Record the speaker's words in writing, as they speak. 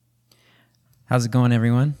How's it going,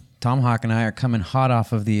 everyone? Tomahawk and I are coming hot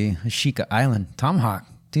off of the Ashika Island. Tomahawk,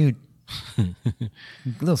 dude, a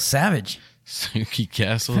little savage. Suki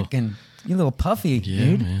Castle. Fucking, you little puffy, yeah,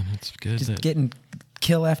 dude. Man, that's good. Just getting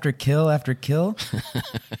kill after kill after kill.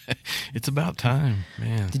 It's about time,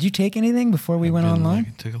 man. Did you take anything before we went online?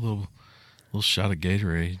 I took a little shot of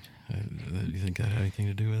Gatorade. Do you think that had anything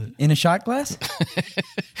to do with it? In a shot glass?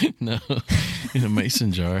 No, in a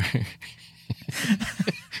mason jar.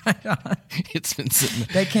 It's been sitting.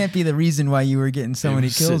 That can't be the reason why you were getting so many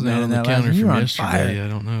kills, man. On in the that counter last, you from were on yesterday. fire. I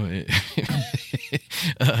don't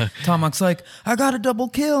know. Tomahawk's like, I got a double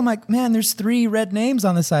kill. I'm like, man, there's 3 red names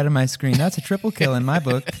on the side of my screen. That's a triple kill in my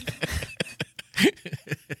book.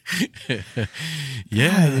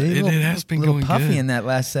 Yeah, it has been going puffy good. In that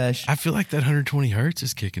last sesh. I feel like that 120 hertz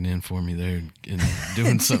is kicking in for me there and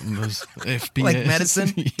doing something. Those FPS. Like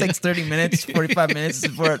medicine. Yeah. Takes 30 minutes, 45 minutes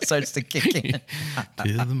before it starts to kick in.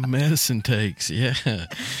 Till the medicine takes. Yeah.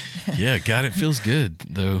 Yeah, God, it feels good,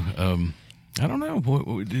 though. I don't know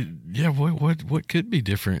what could be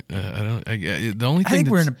different. The only thing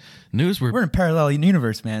we're in a parallel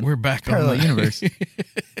universe, man. We're back parallel on the universe.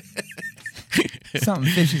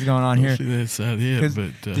 Something fishy's going on here. That's not it,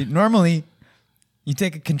 but dude, normally you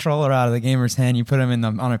take a controller out of the gamer's hand, you put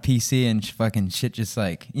them on a PC, and fucking shit just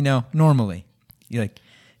like, normally they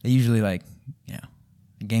usually the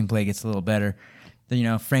gameplay gets a little better.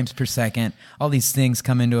 Frames per second, all these things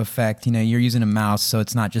come into effect. You're using a mouse, so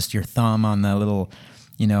it's not just your thumb on the little,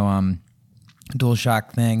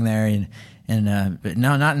 DualShock thing there. But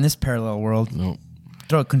no, not in this parallel world. Nope.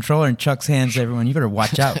 Throw a controller in Chuck's hands, everyone. You better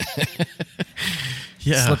watch out.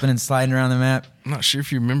 Yeah. Slipping and sliding around the map. I'm not sure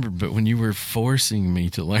if you remember, but when you were forcing me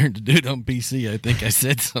to learn to do it on PC, I think I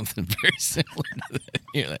said something very similar to that.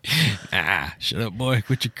 You're like, shut up, boy.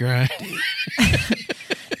 Quit your crying.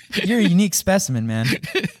 You're a unique specimen, man.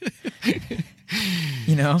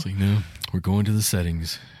 It's like, no, we're going to the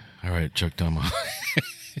settings. All right, Chuck Tomahawk.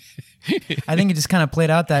 I think it just kind of played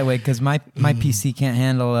out that way because my PC can't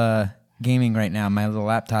handle gaming right now. My little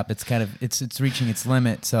laptop, it's reaching its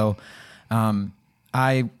limit. So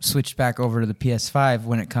I switched back over to the PS5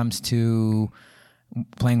 when it comes to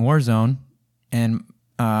playing Warzone, and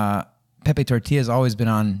Pepe Tortilla's always been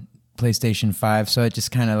on PlayStation 5, so it just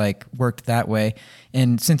kind of worked that way.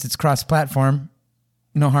 And since it's cross-platform,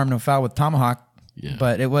 no harm, no foul with Tomahawk. Yeah.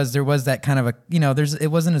 But there was that kind of it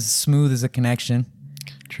wasn't as smooth as a connection.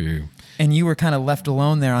 True. And you were kind of left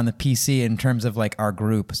alone there on the PC in terms of our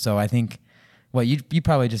group. So I think, you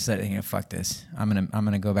probably just said, fuck this. I'm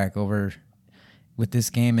gonna go back over with this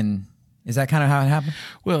game. And is that kind of how it happened?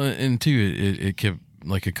 Well, and too, it kept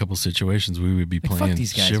a couple situations we would be playing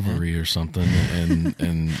guys, Chivalry man. Or something,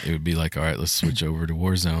 and it would be like, all right, let's switch over to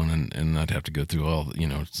Warzone, and I'd have to go through all,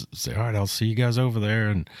 say, all right, I'll see you guys over there,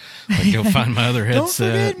 and go find my other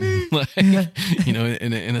headset. Don't forget me.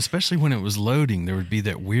 And especially when it was loading, there would be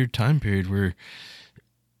that weird time period where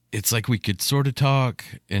it's like we could sort of talk,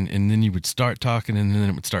 and then you would start talking, and then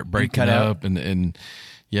it would start breaking up, and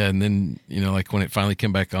yeah, and then, when it finally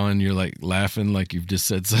came back on, you're laughing like you've just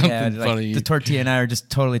said something funny. The Tortilla and I are just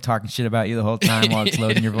totally talking shit about you the whole time while it's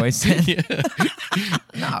loading your voice in.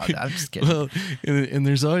 No, I'm just kidding. Well, and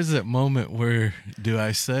there's always that moment where, do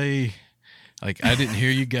I say, I didn't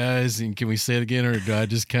hear you guys, and can we say it again, or do I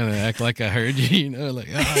just kind of act like I heard you, oh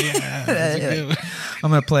yeah. I'm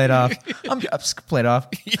going to play it off. I'm just going to play it off.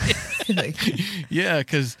 Yeah,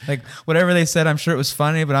 because whatever they said, I'm sure it was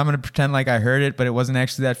funny, but I'm going to pretend like I heard it, but it wasn't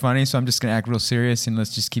actually that funny, so I'm just going to act real serious, and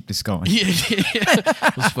let's just keep this going. Yeah.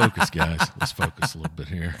 Let's focus, guys. Let's focus a little bit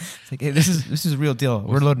here. It's hey, this is a real deal.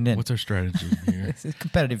 We're loading in. What's our strategy here? It's a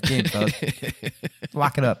competitive game, fellas.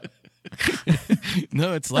 Lock it up.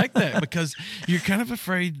 No, it's like that because you're kind of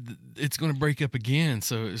afraid that it's going to break up again.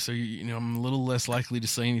 So I'm a little less likely to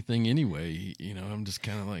say anything anyway. I'm just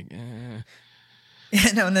kind of like, eh.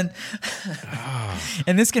 Yeah, no, and then,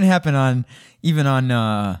 and this can happen even on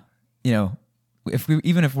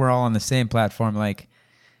if we're all on the same platform,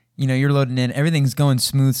 you're loading in, everything's going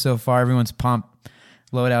smooth so far, everyone's pumped,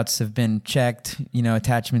 loadouts have been checked,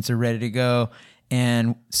 attachments are ready to go.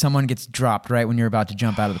 And someone gets dropped right when you're about to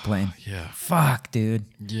jump out of the plane. Yeah. Fuck, dude.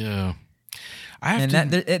 Yeah.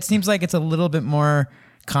 It seems like it's a little bit more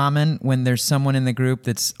common when there's someone in the group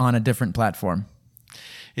that's on a different platform.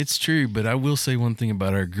 It's true, but I will say one thing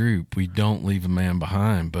about our group. We don't leave a man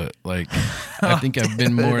behind, but I think I've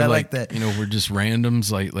been more like that. We're just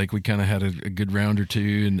randoms. Like we kind of had a good round or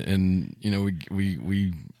two, and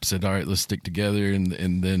we said, all right, let's stick together, and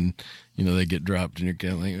then they get dropped, and you're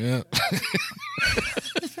kind of like,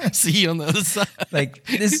 see you on the other side.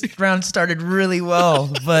 This round started really well,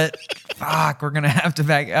 but fuck, we're going to have to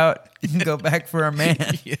back out and go back for our man.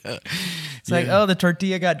 Yeah. It's like, oh, the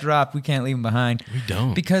tortilla got dropped. We can't leave him behind. We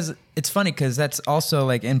don't. Because it's funny because that's also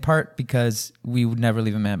like in part because we would never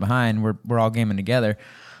leave a man behind. We're all gaming together.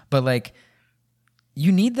 But like,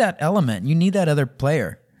 you need that element. You need that other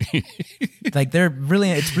player. Like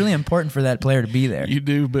it's really important for that player to be there. You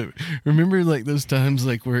do, but remember like those times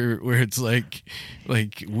like where it's like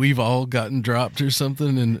we've all gotten dropped or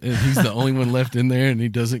something and he's the only one left in there and he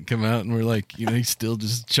doesn't come out and we're like, he's still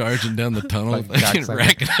just charging down the tunnel and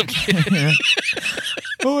racking up. Yeah.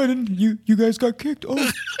 Oh, I didn't. You guys got kicked.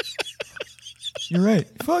 Oh. You're right.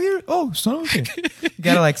 Fuck you. Oh, son of a bitch. You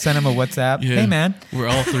gotta like send him a WhatsApp. Yeah. Hey, man. We're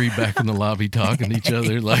all three back in the lobby talking to each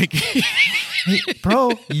other like, hey,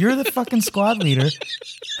 bro, you're the fucking squad leader.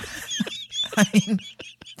 I mean,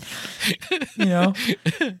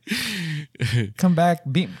 come back,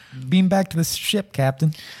 beam back to the ship,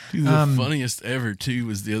 Captain. Dude, the funniest ever too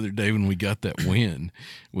was the other day when we got that win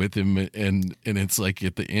with him, and it's like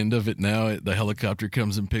at the end of it now, the helicopter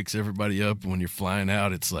comes and picks everybody up. And when you're flying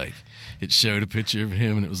out, it's like it showed a picture of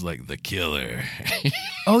him, and it was like the killer.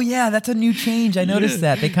 Oh yeah, that's a new change. I noticed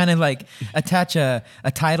that they kind of like attach a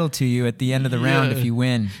title to you at the end of the round if you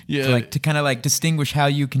win. Yeah, to kind of like distinguish how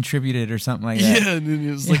you contributed or something like that. Yeah, and then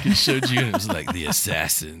it was like it showed you, and it was like the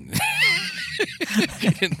assassin.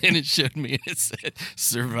 And then it showed me and it said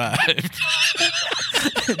survived.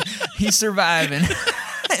 He's surviving.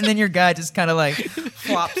 And then your guy just kind of like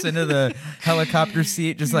flops into the helicopter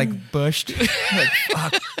seat, just like bushed. Like,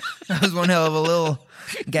 fuck. That was one hell of a little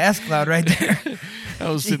gas cloud right there.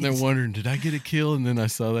 I was sitting there wondering, did I get a kill? And then I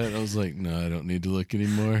saw that and I was like, no, I don't need to look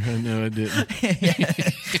anymore. I know I didn't. Yeah,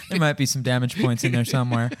 there might be some damage points in there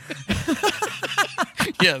somewhere.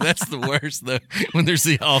 Yeah, that's the worst though. When there's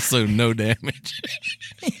also no damage.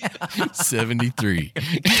 Yeah. 73.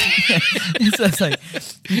 It says like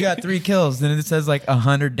you got 3 kills, then it says like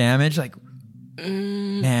 100 damage. Like,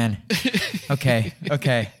 man. Okay.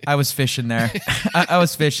 I was fishing there. I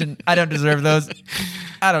was fishing. I don't deserve those.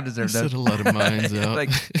 I don't deserve those. Set a lot of mines out.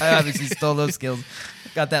 Like I obviously stole those kills.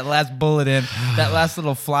 Got that last bullet in. That last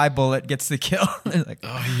little fly bullet gets the kill. Like,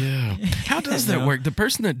 oh, yeah. How does that work? The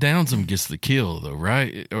person that downs them gets the kill, though,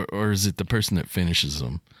 right? Or is it the person that finishes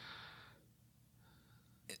them?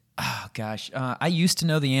 Oh, gosh. I used to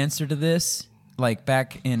know the answer to this, like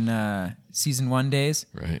back in Season 1 days.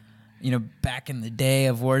 Right. Back in the day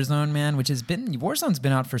of Warzone, man, Warzone's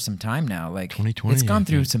been out for some time now. Like 2020. It's gone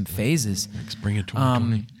through some phases. Spring of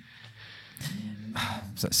 2020.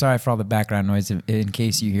 Sorry for all the background noise in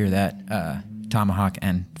case you hear that, Tomahawk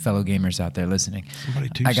and fellow gamers out there listening. Somebody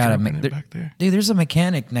two-stroking it back there. Dude, there's a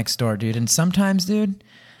mechanic next door, dude. And sometimes, dude,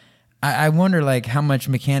 I wonder like how much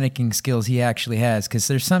mechanicking skills he actually has. Because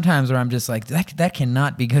there's sometimes where I'm just like, that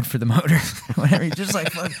cannot be good for the motor. Whatever. He's just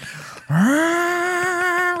like, fuck.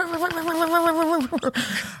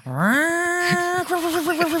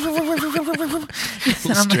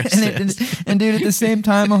 And dude, at the same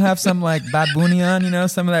time, I'll have some like Bad Bunny on,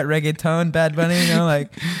 some of that reggaeton Bad Bunny,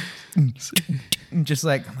 like, just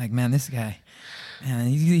like, I'm like, man, this guy, man,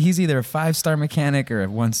 he's either a 5-star mechanic or a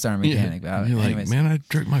 1-star mechanic. Yeah. You're like, man, I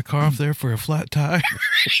jerked my car off there for a flat tire.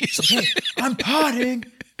 Hey, I'm potting.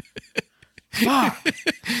 Fuck.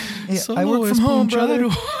 Yeah, I work from home, brother.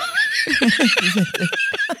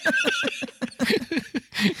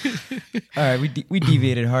 All right, we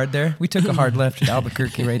deviated hard there. We took a hard left at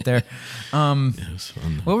Albuquerque right there.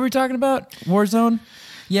 What were we talking about? Warzone?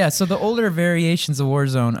 Yeah, so the older variations of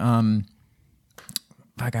Warzone,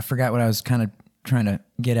 I forgot what I was kind of trying to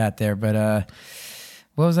get at there, but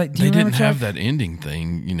what was that? They didn't have that ending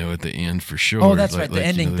thing, at the end for sure. Oh, that's right, the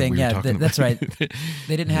ending thing. Yeah, that's right.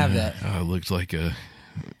 They didn't have that. It looked like a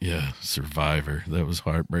Survivor. That was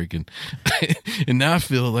heartbreaking. And now I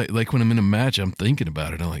feel like when I'm in a match, I'm thinking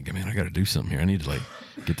about it. I'm like, man, I got to do something here. I need to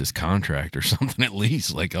get this contract or something at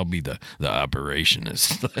least. Like I'll be the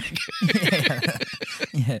operationist.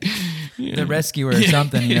 Yeah. The rescuer or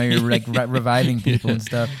something. You're like reviving people and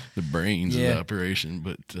stuff. The brains of the operation.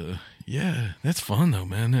 But that's fun though,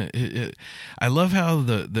 man. I love how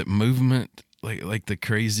the movement. Like the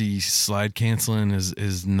crazy slide canceling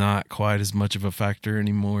is not quite as much of a factor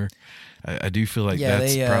anymore. I do feel like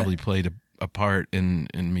that's probably played a part in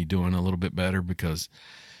me doing a little bit better because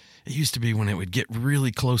it used to be when it would get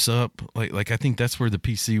really close up. Like I think that's where the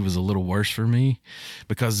PC was a little worse for me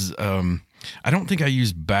because I don't think I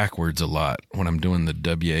use backwards a lot when I'm doing the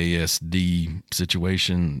WASD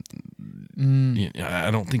situation.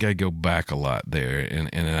 I don't think I go back a lot there, and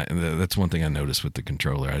that's one thing I noticed with the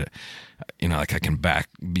controller. Like I can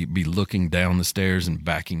be looking down the stairs and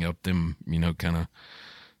backing up them, kind of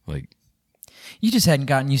like. You just hadn't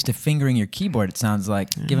gotten used to fingering your keyboard. It sounds like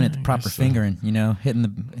giving it the proper fingering. You know, hitting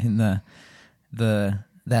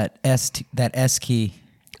that S key.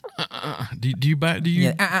 Do you back? Do you?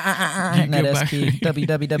 Yeah, do you that go S back? key.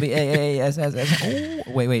 WWWAASS.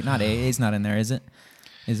 Oh, wait, not A. A's not in there, is it?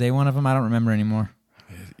 Is A one of them? I don't remember anymore.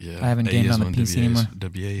 Yeah, I haven't gamed on the PC anymore.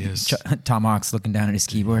 WAS. Tom Hawk's looking down at his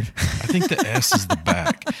keyboard. I think the S is the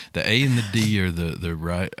back. The A and the D are the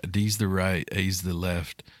right. D's the right. A's the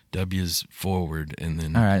left. W's forward, and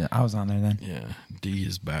then all right, I was on there then. Yeah, D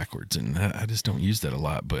is backwards, and I just don't use that a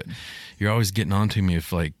lot. But you're always getting on to me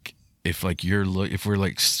if we're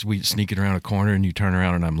like sneaking around a corner and you turn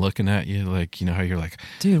around and I'm looking at you, like, you know how you're like,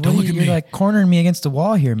 dude, you're like cornering me against the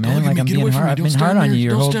wall here, man. Like I'm being hard. I've been hard on you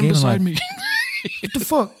your whole game. Like, what the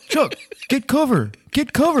fuck, Chuck? Get cover.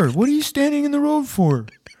 Get cover. What are you standing in the road for?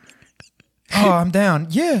 Oh, I'm down.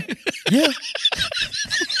 Yeah.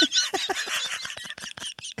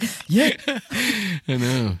 Yeah, I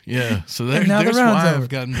know. Yeah, so there's the round's why over. I've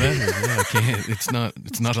gotten better. Yeah, I can't. It's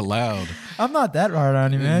not allowed. I'm not that hard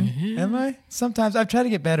on you, man. Am I? Sometimes I've tried to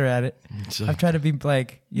get better at it. I've tried to be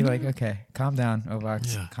like, you're like, okay, calm down,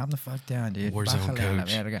 Ovox. Yeah. Calm the fuck down, dude. Warzone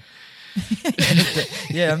coach.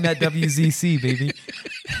 Yeah, I'm that WZC, baby.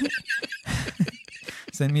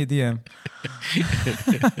 Send me a DM.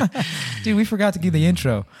 Dude, we forgot to give the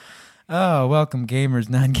intro. Oh, welcome gamers,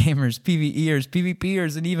 non-gamers, PvEers,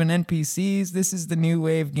 PvPers, and even NPCs. This is the New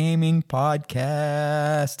Wave Gaming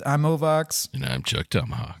Podcast. I'm Ovox. And I'm Chuck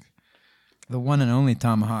Tomahawk. The one and only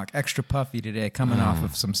Tomahawk. Extra puffy today, coming off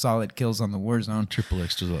of some solid kills on the Warzone. Triple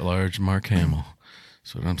extra large Mark Hamill.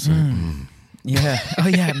 That's what I'm saying. Yeah. Oh,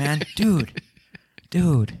 yeah, man. Dude.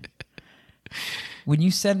 When you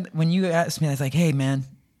asked me, I was like, hey, man,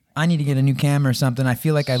 I need to get a new camera or something. I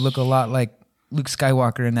feel like I look a lot like Luke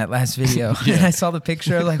Skywalker in that last video. Yeah. And I saw the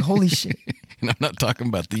picture, I was like, holy shit. And I'm not talking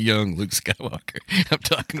about the young Luke Skywalker. I'm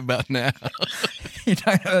talking about now. You're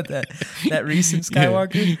talking about that recent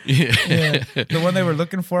Skywalker? Yeah. The one they were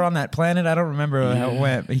looking for on that planet? I don't remember how it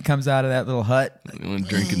went, but he comes out of that little hut. The one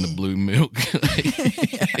drinking the blue milk.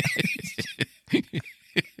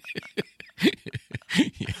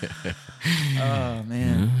 Oh,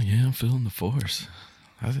 man. Yeah, I'm feeling the force.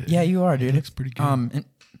 Yeah, you are, dude. It looks pretty good. And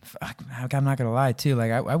I'm not gonna lie too.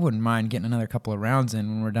 Like I wouldn't mind getting another couple of rounds in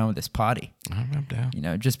when we're done with this potty. I'm down. You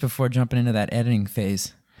know, just before jumping into that editing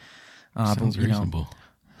phase. Sounds reasonable.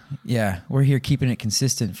 Yeah, we're here keeping it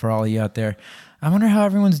consistent for all of you out there. I wonder how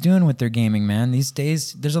everyone's doing with their gaming, man. These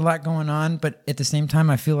days, there's a lot going on, but at the same time,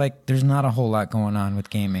 I feel like there's not a whole lot going on with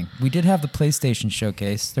gaming. We did have the PlayStation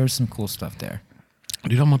showcase. There's some cool stuff there.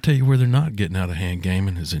 Dude, I'm gonna tell you where they're not getting out of hand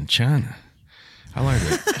gaming is in China. I learned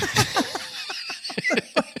it.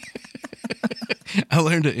 I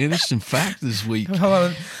learned an interesting fact this week.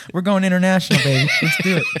 Hello, we're going international, baby. Let's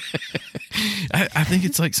do it. I think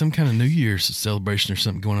it's like some kind of New Year's celebration or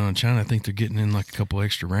something going on in China. I think they're getting in like a couple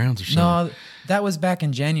extra rounds or something. No, that was back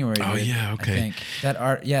in January. Oh, dude, yeah, okay. I think.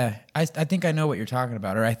 I think I know what you're talking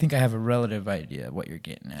about, or I think I have a relative idea of what you're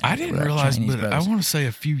getting at. I didn't realize, but I want to say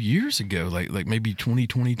a few years ago, like maybe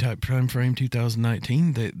 2020 type time frame,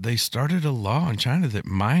 2019, they started a law in China that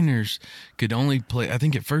minors could only play. I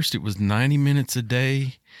think at first it was 90 minutes a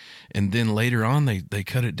day. And then later on, they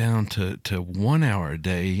cut it down to 1 hour a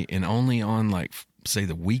day, and only on like say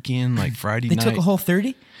the weekend, like Friday night. They took a whole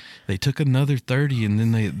 30. They took another 30, and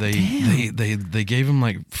then they gave them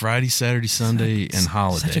like Friday, Saturday, Sunday, and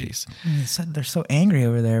holidays. They're so angry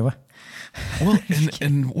over there. What? Well,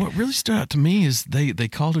 and what really stood out to me is they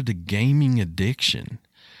called it a gaming addiction,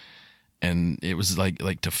 and it was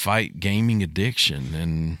like to fight gaming addiction.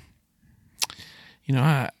 And you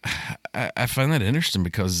know, I find that interesting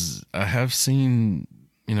because I have seen,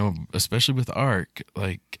 you know, especially with Ark,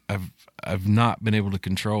 like I've not been able to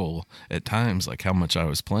control at times like how much I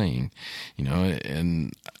was playing, you know,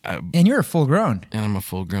 and you're a full grown, and I'm a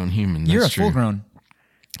full grown human. You're That's a full grown,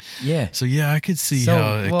 yeah. So yeah, I could see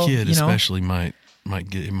how a kid especially might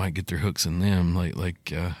get their hooks in them.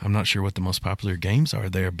 Like I'm not sure what the most popular games are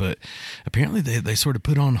there, but apparently they sort of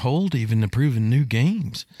put on hold even approving new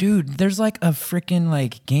games. Dude, there's like a freaking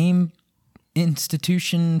like game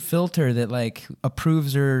institution filter that like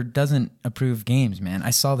approves or doesn't approve games, man.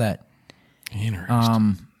 I saw that.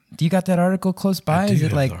 Interesting. Do you got that article close by? I do Is it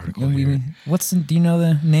have like the article here. do you know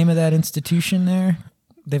the name of that institution there?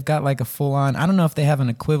 They've got like a full on, I don't know if they have an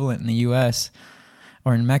equivalent in the US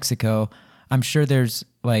or in Mexico. I'm sure there's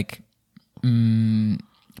like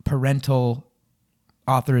parental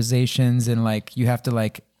authorizations, and like you have to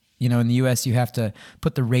like, you know, in the US you have to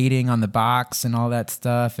put the rating on the box and all that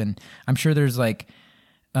stuff. And I'm sure there's like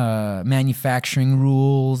manufacturing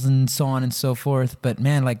rules and so on and so forth. But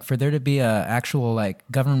man, like for there to be a actual like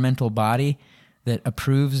governmental body that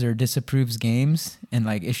approves or disapproves games and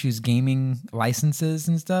like issues gaming licenses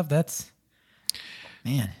and stuff, that's,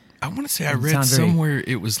 man. I want to say I read somewhere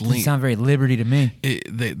it was linked. Doesn't sound very liberty to me.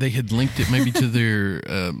 They had linked it maybe to their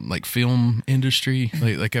like film industry.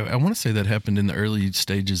 Like I want to say that happened in the early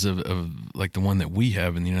stages of like the one that we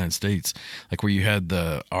have in the United States, like where you had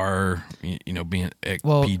the R, being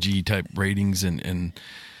PG type ratings, and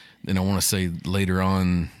I want to say later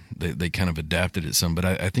on they kind of adapted it some, but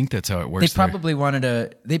I think that's how it works. They probably wanted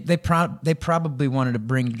to. They probably wanted to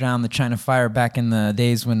bring down the China Fire back in the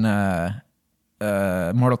days when.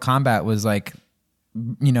 Mortal Kombat was like,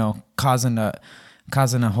 causing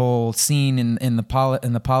a whole scene in the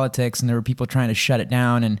politics, and there were people trying to shut it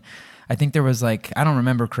down. And I think there was like, I don't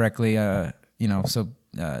remember correctly, so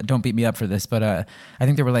don't beat me up for this, but I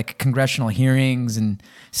think there were like congressional hearings, and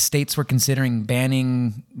states were considering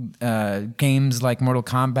banning games like Mortal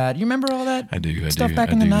Kombat. You remember all that? I do. Stuff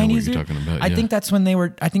back in the 90s. You're talking about, I think that's when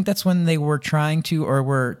they were trying to, or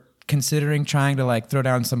were considering trying to like throw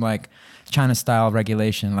down some like China style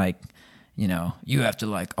regulation, like, you have to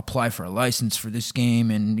like apply for a license for this game,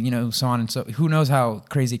 and so on and so. Who knows how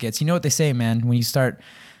crazy it gets? You know what they say, man? When you start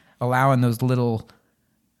allowing those little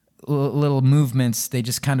movements, they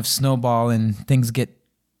just kind of snowball, and things get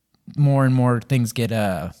more and more. Things get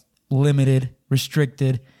limited,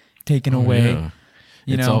 restricted, taken away. Yeah.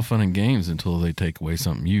 It's all fun and games until they take away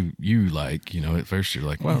something you like. At first you're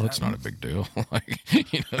like, well, it's not a big deal. Like,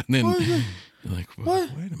 and then you're like, well,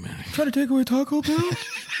 wait a minute. Try to take away Taco Bell?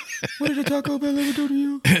 What did a Taco Bell ever do to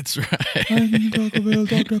you? That's right. I need Taco Bell,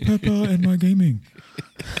 Dr. Pepper, and my gaming.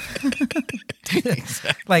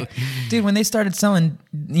 Exactly. Like, dude, when they started selling,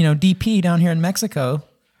 DP down here in Mexico,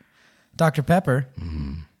 Dr. Pepper.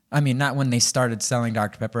 Mm-hmm. I mean, not when they started selling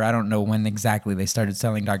Dr. Pepper. I don't know when exactly they started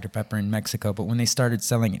selling Dr. Pepper in Mexico, but when they started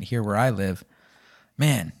selling it here where I live,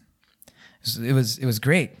 man, it was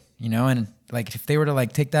great, and like if they were to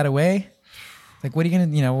like take that away, like what are you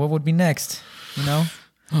gonna, what would be next, Oh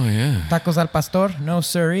yeah. Tacos al pastor? No,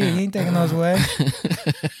 sir, you ain't taking those away.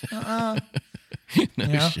 No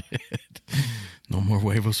shit. No more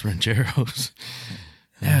huevos rancheros.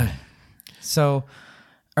 Yeah. So,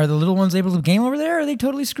 are the little ones able to game over there, or are they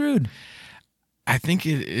totally screwed? I think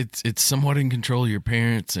it's somewhat in control of your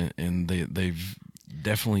parents, and they've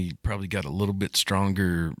definitely probably got a little bit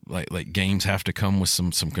stronger. Like games have to come with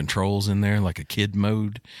some controls in there, like a kid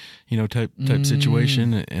mode, type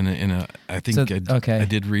situation. And I think I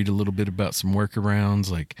did read a little bit about some workarounds,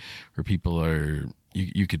 like where people are.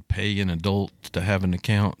 You could pay an adult to have an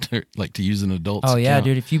account, like to use an adult's account. Oh yeah,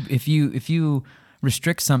 dude! If you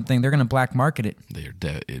restrict something, they're going to black market it.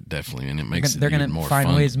 It definitely, and it makes they're going to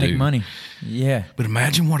find ways to make money. Yeah. But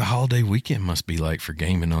imagine what a holiday weekend must be like for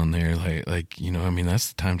gaming on there. Like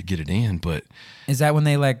that's the time to get it in. But is that when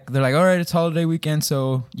they're like, all right, it's holiday weekend,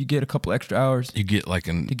 so you get a couple extra hours. You get like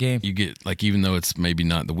the game. You get like, even though it's maybe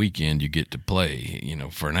not the weekend, you get to play,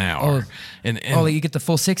 for an hour. And you get the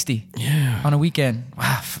full 60. Yeah. On a weekend.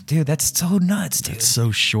 Wow, dude, that's so nuts, dude. It's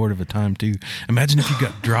so short of a time too. Imagine if you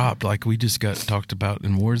got dropped like we just got talked about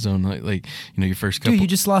in Warzone, like your first couple. Dude, you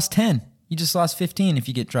just lost 10. You just lost 15 if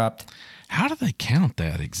you get dropped. How do they count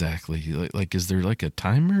that exactly? Like is there like a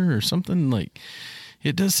timer or something? Like,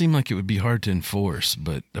 it does seem like it would be hard to enforce,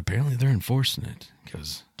 but apparently they're enforcing it.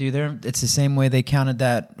 Dude, it's the same way they counted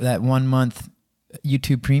that 1 month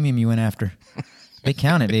YouTube Premium you went after. They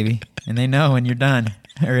count it, baby, and they know when you're done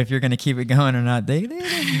or if you're going to keep it going or not. They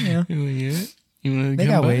Yeah. They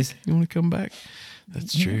got ways. You want to come back?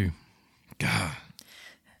 That's true. God.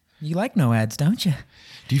 You like no ads, don't you?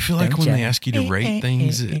 Do you feel like when they ask you to rate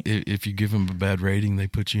things, if you give them a bad rating, they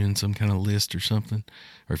put you in some kind of list or something?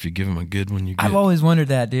 Or if you give them a good one, you get... I've always wondered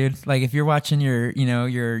that, dude. Like if you're watching your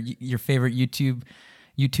favorite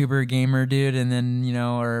YouTuber gamer, dude, and then,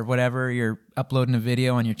 or whatever, you're uploading a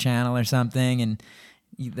video on your channel or something, and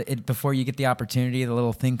before you get the opportunity, the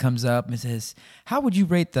little thing comes up and it says, how would you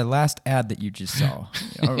rate the last ad that you just saw?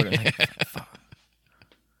 Or like,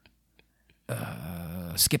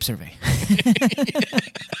 skip survey.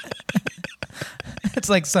 It's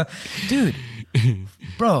like, so, dude,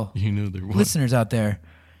 bro, listeners out there,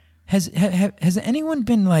 has anyone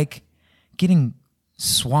been like getting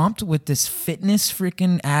swamped with this fitness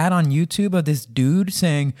freaking ad on YouTube of this dude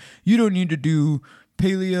saying, you don't need to do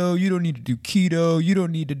paleo, you don't need to do keto, you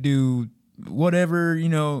don't need to do whatever,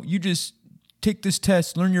 you just take this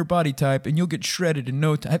test, learn your body type, and you'll get shredded in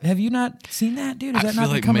no time. Have you not seen that, dude? I feel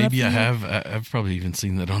like maybe I have. I've probably even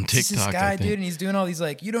seen that on TikTok. This guy, dude, and he's doing all these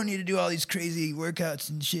like, you don't need to do all these crazy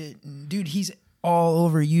workouts and shit. And dude, he's all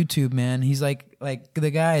over YouTube, man. He's like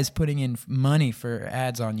the guy is putting in money for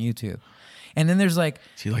ads on YouTube. And then there's like,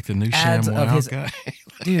 is he like the new ads Sham of Wow his guy?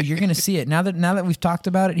 dude. You're gonna see it now that we've talked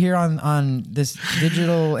about it here on this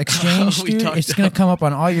digital exchange. Dude, it's gonna come up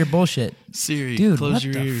on all your bullshit. Siri, dude, close what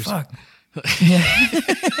your the ears. Fuck? Yeah.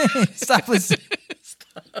 Stop listening.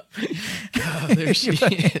 Oh, there she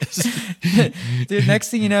is. Dude, next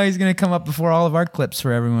thing you know, he's gonna come up before all of our clips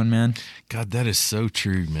for everyone, man. God, that is so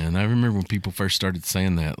true, man. I remember when people first started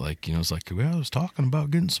saying that, like, you know, it's like, well, I was talking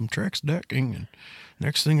about getting some Trex decking, and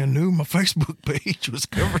next thing I knew, my Facebook page was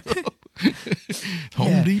covered up.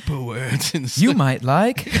 Home Depot ads. You might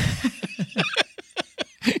like.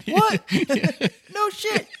 What? No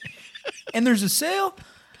shit. And there's a sale?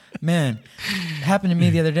 Man, it happened to me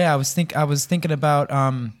the other day. I was thinking about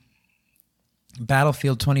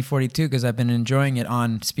Battlefield 2042 because I've been enjoying it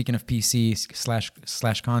on, speaking of PC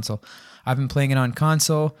slash console, I've been playing it on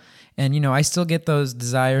console, and, you know, I still get those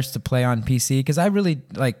desires to play on PC because I really,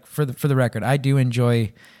 like, for the record, I do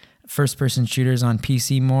enjoy first-person shooters on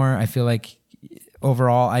PC more. I feel like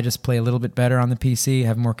overall I just play a little bit better on the PC,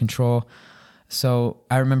 have more control. So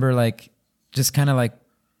I remember, like, just kind of like,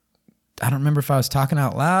 I don't remember if I was talking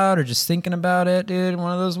out loud or just thinking about it, dude.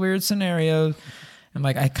 One of those weird scenarios. I'm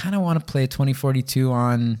like, I kind of want to play 2042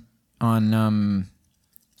 on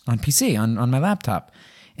PC, on my laptop.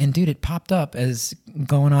 And dude, it popped up as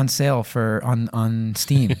going on sale on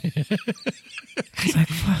Steam. It's like,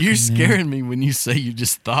 you're scaring me when you say you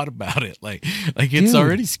just thought about it. Like it's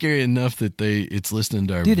already scary enough that it's listening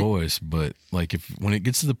to our voice, but like when it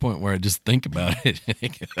gets to the point where I just think about it.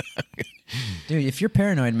 Dude, if you're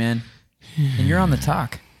paranoid, man, and you're on the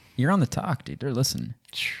talk, dude. They're listening.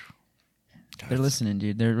 They're listening,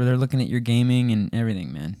 dude. They're looking at your gaming and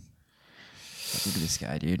everything, man. Look at this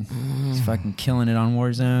guy, dude. He's fucking killing it on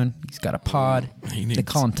Warzone. He's got a pod. They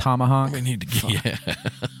call him Tomahawk. We need to get. Yeah.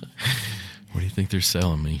 What do you think they're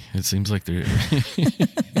selling me? It seems like they're.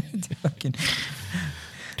 Fucking.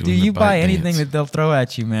 Do you buy anything that they'll throw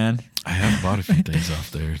at you, man? I have bought a few things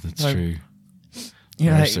off there. That's true.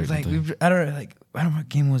 Yeah, I don't know what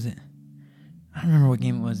game was it. I don't remember what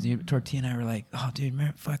game it was, dude. Tortilla and I were like, oh, dude,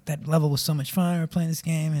 man, fuck, that level was so much fun. We were playing this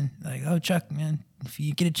game, and like, oh, Chuck, man, if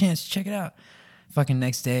you get a chance, check it out. Fucking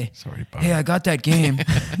next day, sorry, Bob. Hey, I got that game.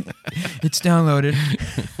 It's downloaded.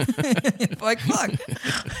 Like, fuck.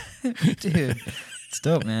 Dude, it's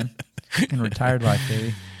dope, man. Fucking retired life,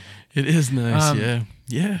 baby. It is nice, yeah.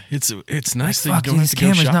 Yeah, it's nice that you don't have this to go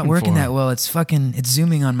camera's shopping not working for that well. It's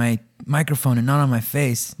zooming on my microphone and not on my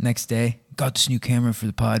face. Next day, got this new camera for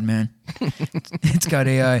the pod, man. It's got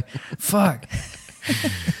AI. Fuck.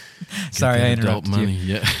 Sorry, I interrupted money.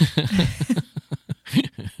 you. Yeah.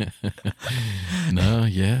 No,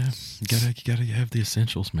 yeah. You gotta have the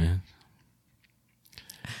essentials, man.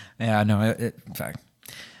 Yeah, no, in fact.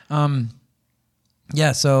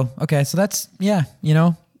 Yeah, so that's, yeah, you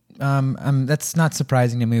know, that's not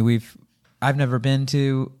surprising to me. I've never been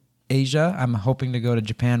to Asia. I'm hoping to go to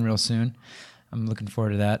Japan real soon. I'm looking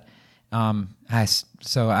forward to that. I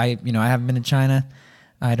haven't been to China.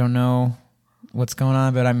 I don't know what's going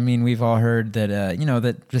on, but I mean, we've all heard that,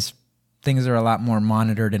 that just things are a lot more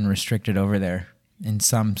monitored and restricted over there in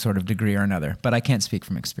some sort of degree or another, but I can't speak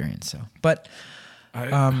from experience. So, but,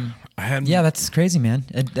 that's crazy, man.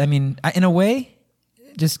 I mean, in a way,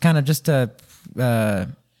 just to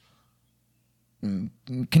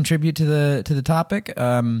contribute to the topic,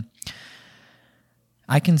 I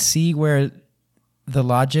can see where the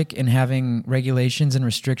logic in having regulations and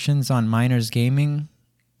restrictions on minors gaming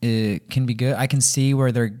can be good. I can see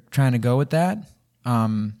where they're trying to go with that.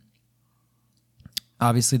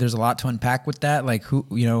 Obviously, there's a lot to unpack with that. Like,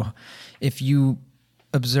 if you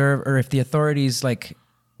observe, or if the authorities, like,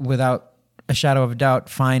 without a shadow of a doubt,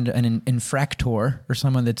 find an infractor or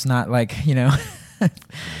someone that's not, like,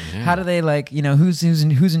 how do they, like, who's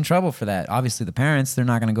in trouble for that? Obviously, the parents. They're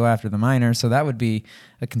not going to go after the minor, so that would be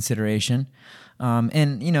a consideration.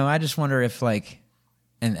 I just wonder if, like,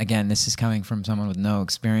 and again, this is coming from someone with no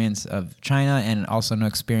experience of China and also no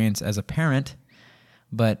experience as a parent,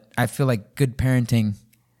 but I feel like good parenting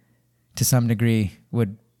to some degree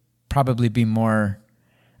would probably be more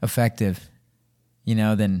effective,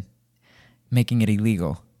 than making it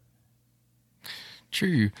illegal.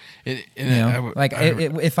 True.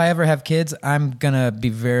 If I ever have kids, I'm going to be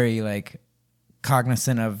very, like,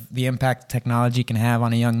 cognizant of the impact technology can have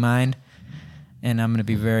on a young mind, and I'm going to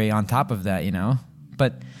be very on top of that,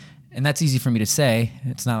 and that's easy for me to say.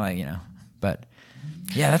 It's not like, but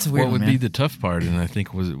yeah, that's a weird one, What would man. be the tough part, and I think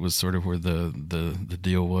it was sort of where the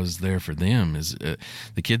deal was there for them, is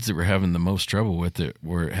the kids that were having the most trouble with it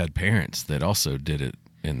had parents that also did it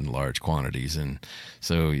in large quantities. And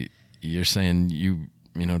so you're saying you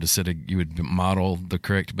would model the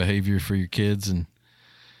correct behavior for your kids and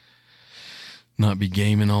not be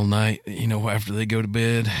gaming all night, after they go to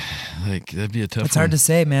bed. Like, that'd be a tough one. It's hard to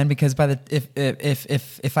say, man, because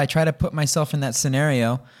if I try to put myself in that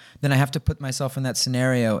scenario, then I have to put myself in that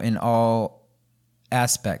scenario in all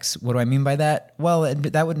aspects. What do I mean by that? Well,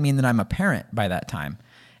 that would mean that I'm a parent by that time,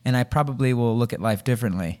 and I probably will look at life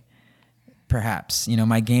differently. Perhaps,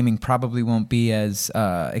 my gaming probably won't be as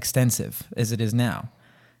extensive as it is now.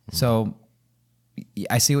 Mm-hmm. So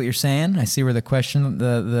I see what you're saying. I see where the question,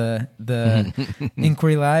 the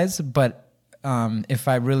inquiry lies. But if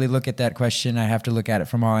I really look at that question, I have to look at it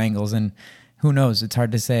from all angles. And who knows? It's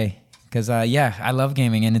hard to say. Because, I love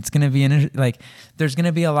gaming. And it's going to be, there's going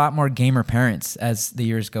to be a lot more gamer parents as the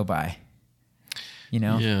years go by.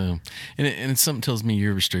 Yeah. And something tells me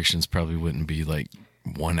your restrictions probably wouldn't be like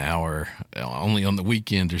 1 hour only on the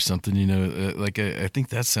weekend or something, I think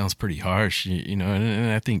that sounds pretty harsh, and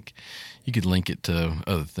I think you could link it to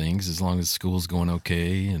other things as long as school's going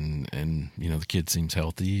okay and the kid seems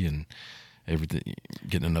healthy and everything,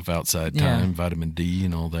 getting enough outside time, vitamin D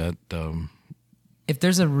and all that. If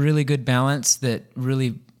there's a really good balance that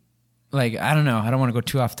really, like, I don't know, I don't want to go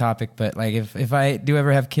too off topic, but like if I do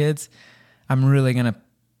ever have kids, I'm really going to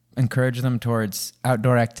encourage them towards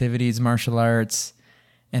outdoor activities, martial arts,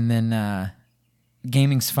 and then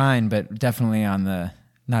gaming's fine, but definitely on the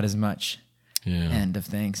not as much end of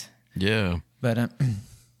things. Yeah. But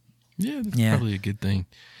that's probably a good thing.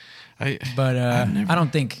 I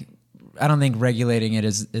don't think regulating it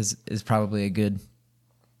is probably a good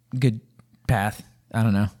path. I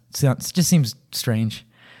don't know. It just seems strange.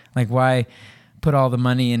 Like, why put all the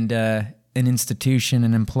money into an institution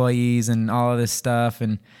and employees and all of this stuff,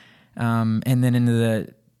 and then into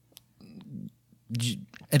the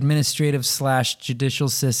administrative / judicial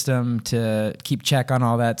system to keep check on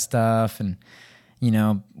all that stuff, and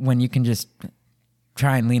when you can just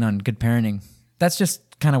try and lean on good parenting. That's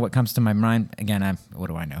just kind of what comes to my mind. Again, what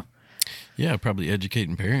do I know? Yeah, probably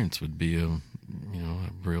educating parents would be a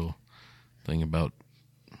real thing about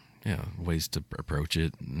ways to approach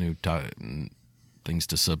it, new things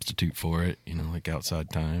to substitute for it, like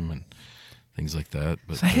outside time and things like that.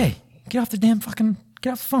 But say, hey, get off the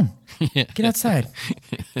phone. Yeah. Get outside.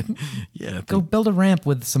 Yeah. Go build a ramp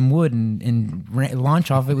with some wood and launch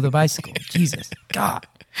off it with a bicycle. Jesus, God.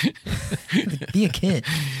 Be a kid.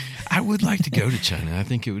 I would like to go to China. I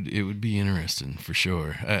think it would be interesting for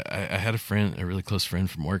sure. I had a really close friend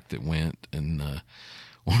from work that went, and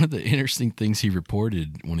one of the interesting things he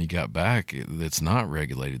reported when he got back that's not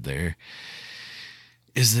regulated there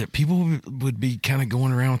is that people would be kind of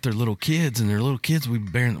going around with their little kids, and their little kids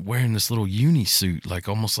would be wearing this little uni suit, like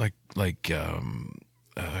almost like kind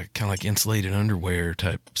of like insulated underwear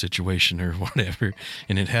type situation or whatever.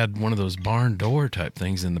 And it had one of those barn door type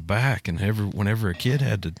things in the back. And whenever a kid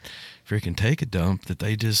had to freaking take a dump, that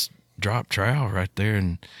they just dropped trowel right there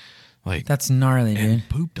and like that's gnarly, and dude.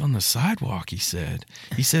 Pooped on the sidewalk. He said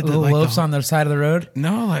that little like loafs on the side of the road.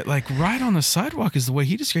 No, like right on the sidewalk is the way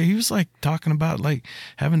he described. He was like talking about like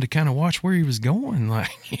having to kind of watch where he was going, like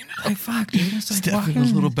like fuck, dude. It's like stepping walking a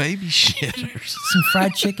little baby shit. Some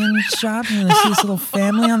fried chicken shop, and I see this little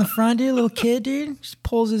family on the front, dude. Little kid, dude, just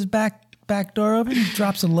pulls his back door open, and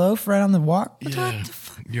drops a loaf right on the walk. What the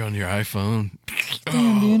fuck? You're on your iPhone.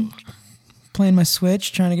 Damn, dude. Playing my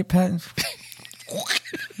Switch, trying to get past.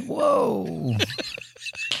 Whoa.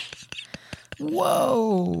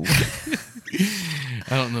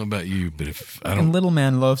 I don't know about you, but if I don't, little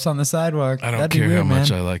man loafs on the sidewalk. I don't care how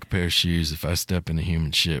much I like a pair of shoes. If I step into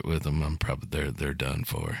human shit with them, I'm probably they're done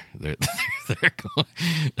for. They're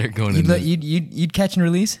going. You'd catch and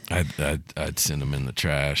release. I'd send them in the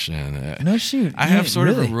trash. And no shoot. I have sort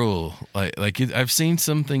of a rule. I've seen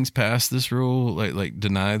some things pass this rule, like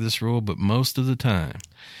deny this rule, but most of the time,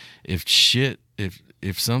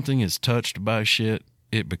 if something is touched by shit,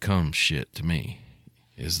 it becomes shit to me.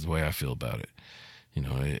 Is the way I feel about it.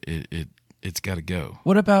 It's got to go.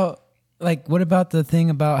 What about the thing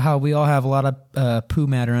about how we all have a lot of poo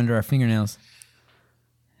matter under our fingernails?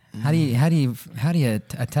 How do you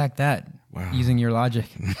attack that? Wow. Using your logic?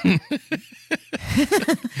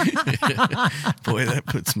 Boy, that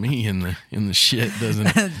puts me in the shit, doesn't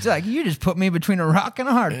it? It's like you just put me between a rock and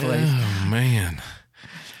a hard place. Oh man.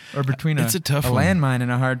 Or between a landmine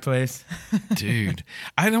and a hard place. Dude,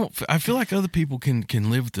 I feel like other people can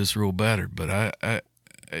live with this rule better, but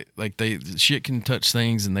like shit can touch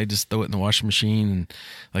things and they just throw it in the washing machine and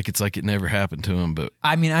like it's like it never happened to them. But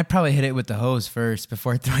I mean, I'd probably hit it with the hose first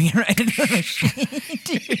before throwing it right into the machine.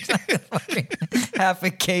 Dude, it's like a fucking half a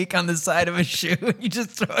cake on the side of a shoe and you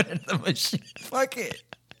just throw it into the machine. Fuck it.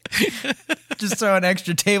 Just throw an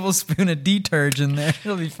extra tablespoon of detergent in there.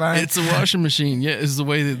 It'll be fine. It's a washing machine. Yeah, is the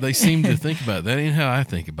way that they seem to think about it. That ain't how I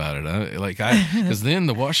think about it. Because then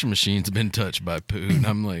the washing machine's been touched by poo, and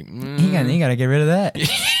I'm like, you got to get rid of that.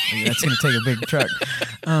 That's going to take a big truck.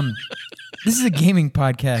 This is a gaming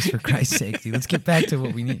podcast, for Christ's sake, dude. Let's get back to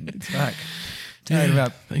what we need. Fuck. Tired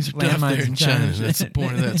about things are tough there in China. That's the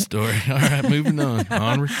point of that story. All right, moving on.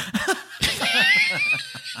 Onward.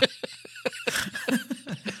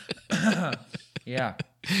 Yeah.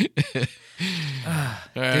 All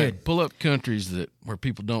right. Dude. Pull up countries where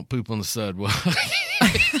people don't poop on the sidewalk.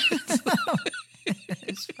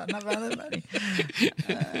 It's not that funny.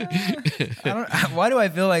 Why do I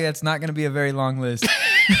feel like that's not going to be a very long list?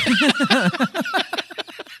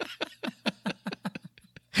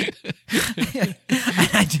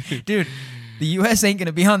 Dude, the U.S. ain't going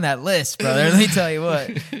to be on that list, brother. Let me tell you what.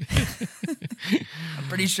 I'm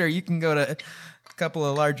pretty sure you can go to couple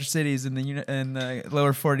of larger cities in the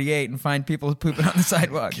lower 48 and find people pooping on the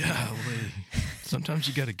sidewalk. Golly. Sometimes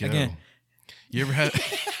you got to go. Again. You ever had...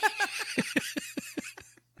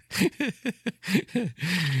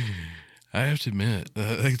 I have to admit,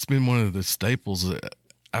 it's been one of the staples.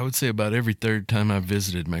 I would say about every third time I've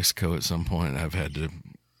visited Mexico at some point, I've had to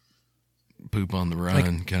poop on the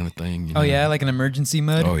run kind of thing. You know? Yeah? Like an emergency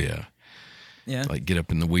mode? Oh, yeah. Yeah. Like get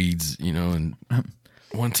up in the weeds, and...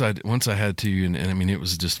 Once I had to, and I mean, it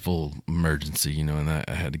was just full emergency, and I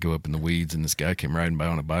had to go up in the weeds, and this guy came riding by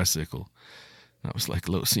on a bicycle. And I was like,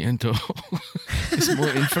 lo siento, es muy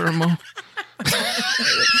enfermo.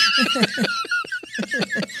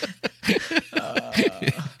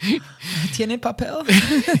 Tiene papel?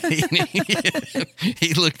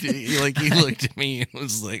 He looked at me and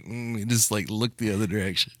was like, he just like looked the other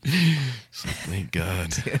direction. It's like, thank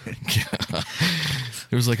God. God.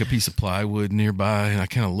 There was like a piece of plywood nearby, and I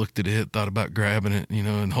kind of looked at it, thought about grabbing it,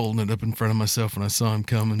 and holding it up in front of myself when I saw him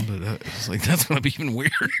coming. But I was like, that's gonna be even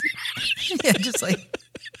weird. Yeah, just like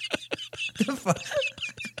the fuck.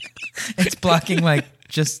 It's blocking like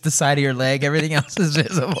just the side of your leg. Everything else is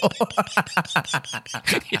visible.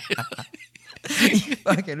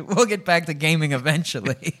 We'll get back to gaming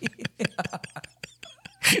eventually.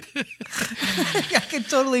 I can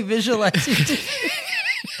totally visualize you.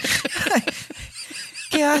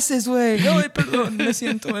 ¿Qué haces, güey? Ay, perdón, me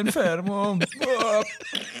siento enfermo.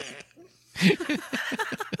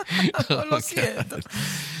 Lo siento.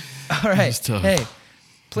 All right. Hey,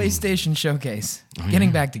 PlayStation Showcase.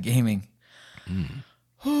 Getting back to gaming.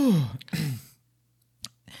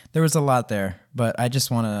 There was a lot there, but I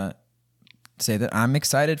just want to say that I'm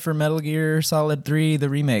excited for Metal Gear Solid 3, the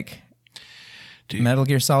remake. Dude. Metal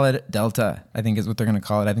Gear Solid Delta, I think is what they're going to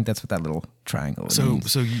call it. I think that's what that little triangle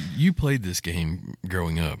means. So you played this game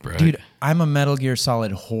growing up, right? Dude, I'm a Metal Gear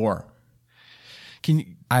Solid whore.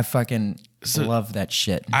 I fucking love that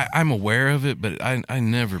shit. I'm aware of it, but I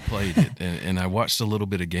never played it, and I watched a little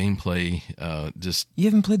bit of gameplay. You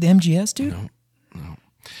haven't played the MGS, dude? No.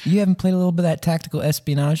 You haven't played a little bit of that tactical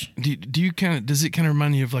espionage? Does it kind of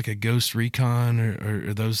remind you of like a Ghost Recon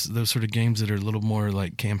or those sort of games that are a little more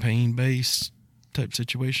like campaign based type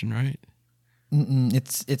situation, right?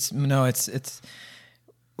 It's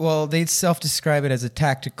well, they self-describe it as a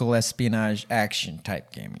tactical espionage action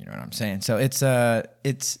type game. You know what I'm saying? So it's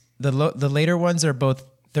the later ones are both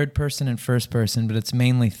third person and first person, but it's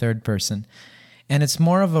mainly third person, and it's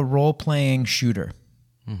more of a role playing shooter.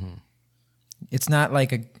 Mm-hmm. It's not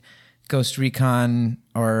like a Ghost Recon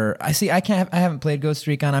I haven't played Ghost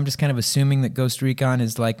Recon. I'm just kind of assuming that Ghost Recon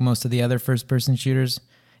is like most of the other first person shooters.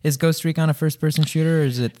 Is Ghost Recon a first person shooter or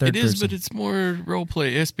is it third person? It is, but it's more role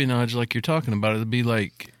play espionage like you're talking about. It'd be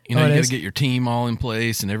like, you got to get your team all in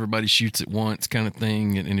place and everybody shoots at once kind of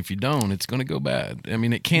thing. And if you don't, it's going to go bad. I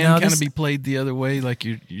mean, it can kind of be played the other way, like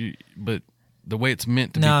but the way it's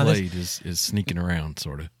meant to be played is sneaking around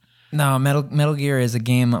sort of. No, Metal Gear is a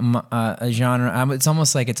game, a genre. It's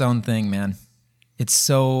almost like its own thing, man. It's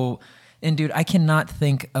so, and dude, I cannot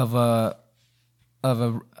think of a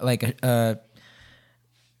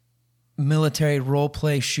military role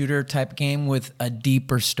play shooter type game with a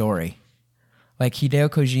deeper story. Like Hideo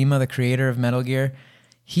Kojima, the creator of Metal Gear,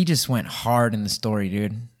 he just went hard in the story,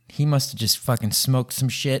 dude. He must have just fucking smoked some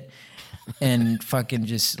shit and fucking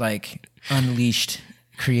just like unleashed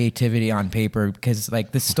creativity on paper because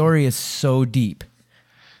like the story is so deep.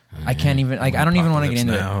 I can't even like. I don't even want to get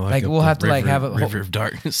into it. Like we'll have to like have a river of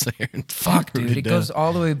darkness there. Fuck, dude, it goes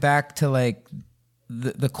all the way back to like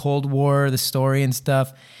the Cold War, the story and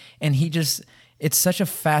stuff. And it's such a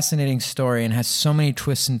fascinating story and has so many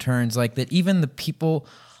twists and turns. Like that, even the people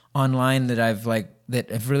online that have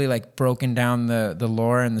really like broken down the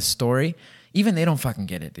lore and the story, even they don't fucking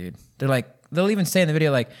get it, dude. They're like, they'll even say in the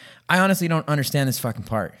video like, I honestly don't understand this fucking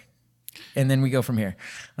part. And then we go from here.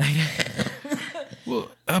 Like, well,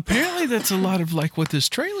 apparently that's a lot of like what this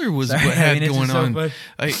trailer was going on.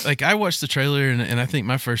 I watched the trailer and I think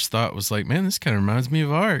my first thought was like, man, this kind of reminds me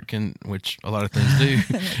of Ark, and which a lot of things do.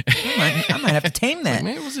 I might have to tame that.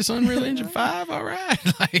 Like, man, was this Unreal Engine 5? All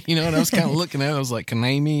right. Like, you know, and I was kind of looking at it. I was like,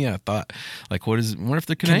 Konami. I thought, like, what if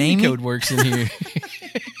the Konami code works in here?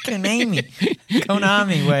 Konami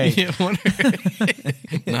way. Yeah,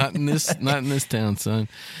 not in this town, son.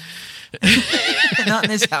 Not in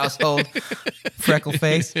this household, freckle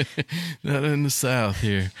face. Not in the South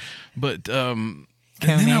here, but then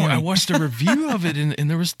I watched a review of it, and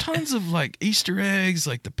there was tons of like Easter eggs.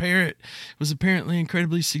 Like the parrot was apparently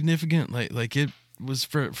incredibly significant. Like it was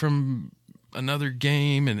from another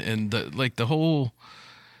game, and the whole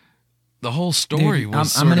story. Dude,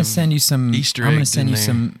 was I'm gonna send you some Easter eggs. I'm gonna send you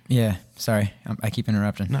some. Yeah, sorry, I keep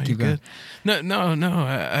interrupting. No, keep you're good.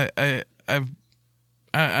 No.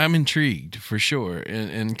 I'm intrigued for sure,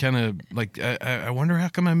 and kind of like I wonder how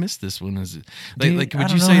come I missed this one. Is it like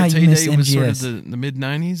would you say its heyday was sort of the mid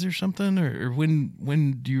 '90s or something, or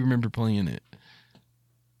when do you remember playing it?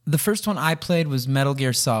 The first one I played was Metal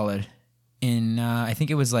Gear Solid in I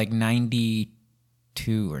think it was like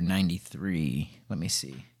 92 or 93. Let me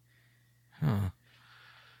see. Huh.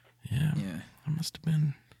 Yeah. I must have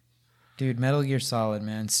been. Dude, Metal Gear Solid,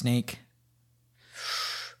 man. Snake,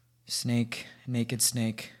 Naked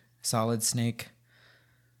Snake, Solid Snake.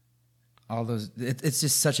 All those. It's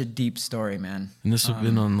just such a deep story, man. And this would have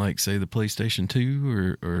been on, like, say, the PlayStation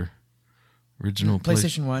 2 or original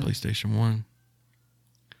PlayStation 1. PlayStation 1.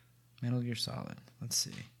 Metal Gear Solid. Let's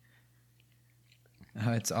see.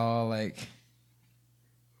 It's all like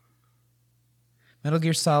Metal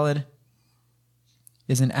Gear Solid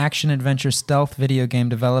is an action-adventure stealth video game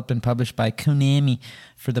developed and published by Konami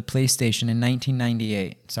for the PlayStation in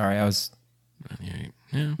 1998. Sorry, I was 98.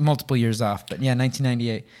 Yeah. Multiple years off, but yeah,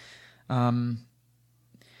 1998.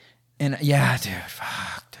 And yeah, dude,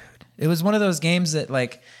 it was one of those games that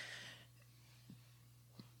like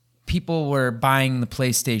people were buying the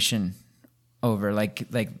PlayStation over, like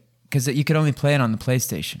because you could only play it on the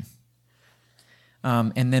PlayStation.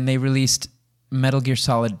 And then they released Metal Gear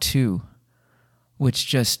Solid 2. Which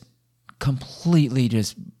just completely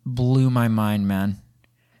just blew my mind, man,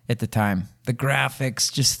 at the time. The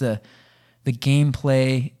graphics, just the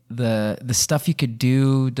gameplay, the stuff you could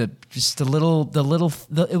do, it was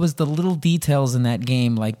the little details in that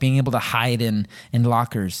game, like being able to hide in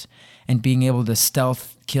lockers and being able to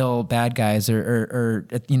stealth kill bad guys or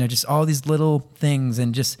you know, just all these little things,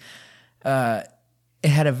 and just it's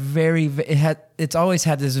always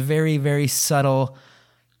had this very, very subtle,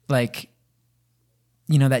 like,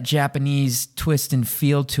 you know, that Japanese twist and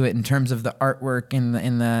feel to it in terms of the artwork and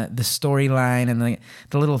the storyline and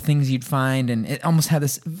the little things you'd find, and it almost had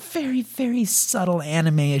this very, very subtle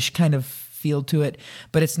anime-ish kind of feel to it,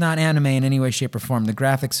 but it's not anime in any way, shape, or form. The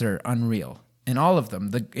graphics are unreal in all of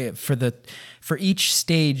them. For each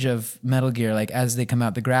stage of Metal Gear, like as they come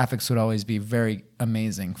out, the graphics would always be very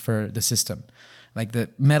amazing for the system. Like the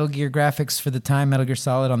Metal Gear graphics for the time, Metal Gear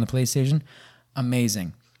Solid on the PlayStation,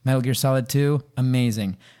 amazing. Metal Gear Solid 2,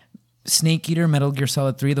 amazing. Snake Eater, Metal Gear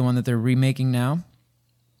Solid 3, the one that they're remaking now,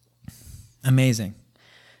 amazing.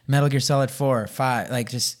 Metal Gear Solid 4, 5, like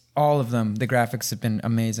just all of them, the graphics have been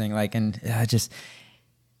amazing. Like, and it's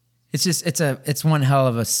one hell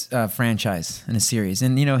of a franchise and a series.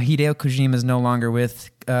 And you know, Hideo Kojima is no longer with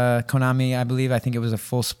Konami, I believe. I think it was a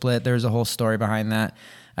full split. There's a whole story behind that.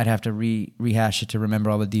 I'd have to rehash it to remember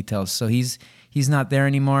all the details. So he's not there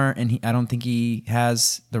anymore, and I don't think he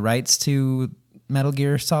has the rights to Metal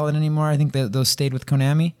Gear Solid anymore. I think those stayed with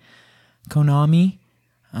Konami.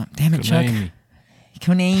 Damn it, Chuck.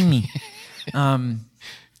 Konami.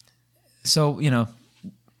 So, you know,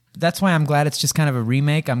 that's why I'm glad it's just kind of a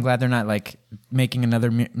remake. I'm glad they're not like making another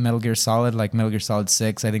Metal Gear Solid like Metal Gear Solid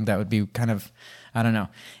 6. I think that would be kind of, I don't know.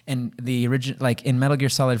 And the original, like in Metal Gear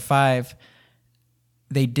Solid 5,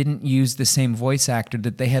 they didn't use the same voice actor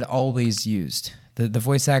that they had always used. The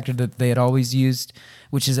voice actor that they had always used,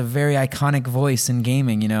 which is a very iconic voice in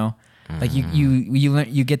gaming, you know? Like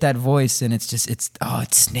you get that voice and it's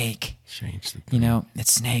Snake. Change the you know,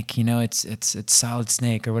 it's Snake, you know, it's Solid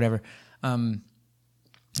Snake or whatever. And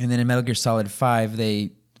then in Metal Gear Solid 5,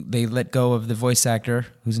 they they let go of the voice actor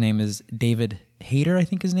whose name is David Hayter, I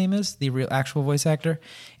think his name is, the real actual voice actor,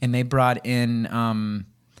 and they brought in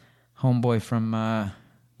homeboy from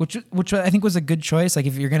which I think was a good choice. Like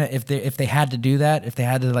if they had to do that, if they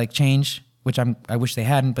had to like change, which I wish they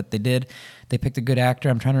hadn't, but they did. They picked a good actor.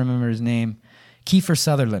 I'm trying to remember his name. Kiefer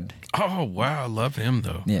Sutherland. Oh wow, I love him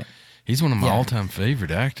though. Yeah, he's one of my all-time favorite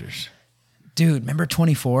actors. Dude, remember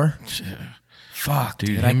 24? Yeah. Fuck,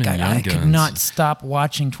 dude. I could not stop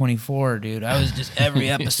watching 24, dude. I was just every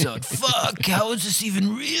episode. Fuck, how is this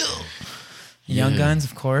even real? Young Guns,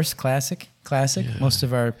 of course, classic. Yeah. Most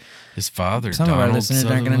of his father, some Donald of our listeners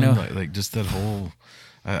aren't going to know. Like just that whole.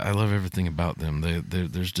 I love everything about them.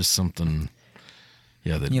 There's just something.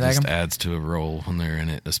 Yeah, that you just like adds to a role when they're in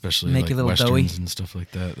it, especially make like you a little westerns doughy. And stuff like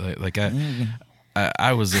that.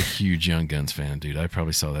 I was a huge Young Guns fan, dude. I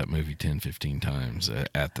probably saw that movie 10, 15 times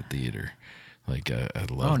at the theater. Like I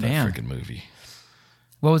love that freaking movie.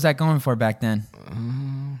 What was that going for back then?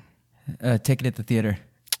 Ticket at the theater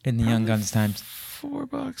in the Young Guns times.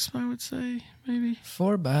 $4, I would say, maybe.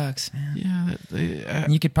 $4, man. Yeah,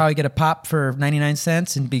 you could probably get a pop for 99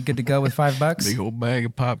 cents and be good to go with $5. Big old bag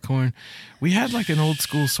of popcorn. We had like an old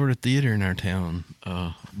school sort of theater in our town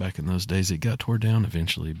back in those days. It got tore down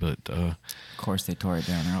eventually, but of course they tore it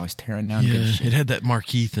down. They're always tearing down good shit. It had that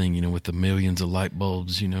marquee thing, with the millions of light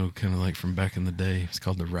bulbs, kind of like from back in the day. It's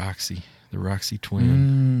called the Roxy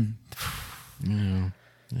Twin.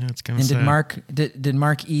 Yeah, it's kind of sad. Did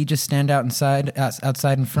Mark E just stand outside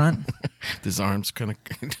in front? His arms kind of.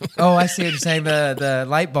 Oh, I see what you're saying. The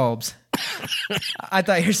light bulbs. I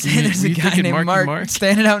thought you were saying there's a guy named Mark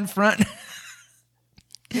standing out in front.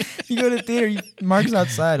 You go to the theater, Mark's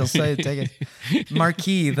outside. He'll say, "Take it."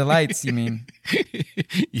 Marquee, the lights. You mean?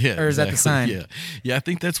 Yeah. Or is that the sign? Yeah. I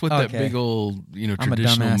think that's what that big old,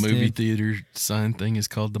 traditional movie theater sign thing is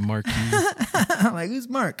called, the marquee. I'm like, who's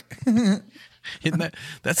Mark? Isn't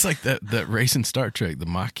that's like that race in Star Trek, the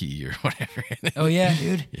Maquis or whatever. Oh yeah,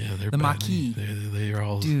 dude. Yeah, they're the Maquis. They're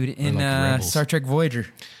all in like Star Trek Voyager.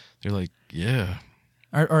 They're like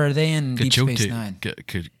Or are they in Deep Space Nine?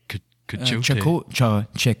 Chakotay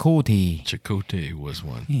was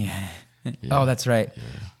one. Yeah. Oh, that's right. Yeah.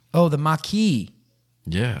 Oh, the Maquis.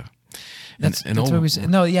 Yeah. That's what we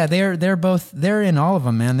said. No, yeah, they're in all of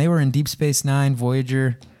them, man. They were in Deep Space Nine,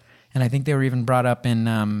 Voyager, and I think they were even brought up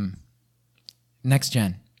in Next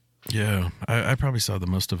Gen. Yeah, I probably saw the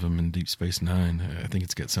most of them in Deep Space Nine. I think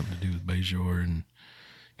it's got something to do with Bajor and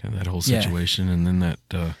kind of that whole situation. And then that,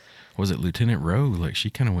 was it Lieutenant Rogue? Like she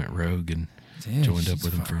kind of went rogue and joined up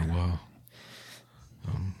with him for a while.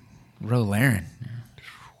 Ro Laren.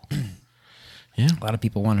 Yeah. A lot of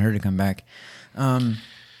people want her to come back.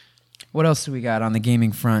 What else do we got on the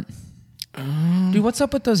gaming front? Dude, what's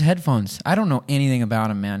up with those headphones? I don't know anything about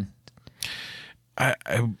them, man.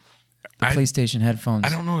 The PlayStation headphones. I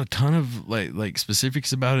don't know a ton of like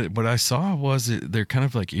specifics about it. What I saw was they're kind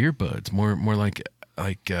of like earbuds, more like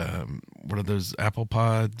what are those Apple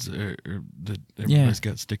Pods that everybody's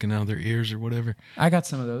got sticking out of their ears or whatever. I got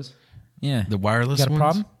some of those. Yeah, the wireless ones. You got a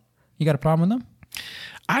problem? You got a problem with them?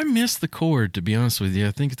 I miss the cord, to be honest with you.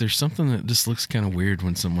 I think there's something that just looks kind of weird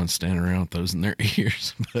when someone's standing around with those in their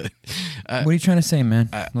ears. But what are you trying to say, man?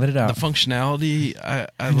 Let it out. The functionality I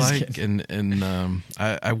like, and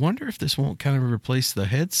I wonder if this won't kind of replace the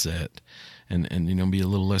headset, and be a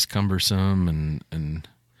little less cumbersome and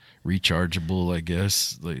rechargeable. I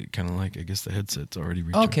guess I guess the headset's already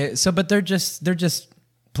rechargeable. Okay, so but they're just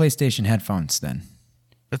PlayStation headphones then.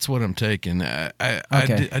 That's what I'm taking. I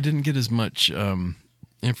didn't get as much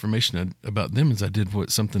information about them as I did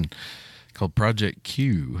something called Project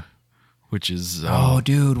Q, which is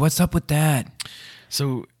dude, what's up with that?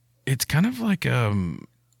 So it's kind of like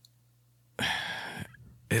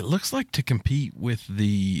it looks like to compete with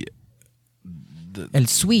the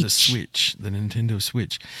Switch, the Nintendo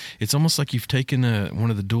Switch. It's almost like you've taken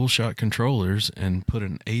one of the DualShock controllers and put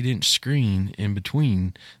an 8-inch screen in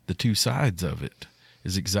between the two sides of it.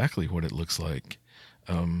 Is exactly what it looks like.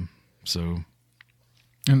 And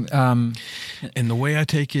the way I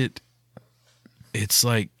take it, it's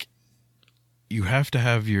like you have to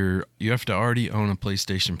already own a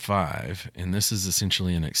PlayStation 5, and this is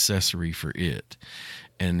essentially an accessory for it.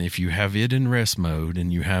 And if you have it in rest mode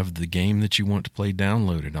and you have the game that you want to play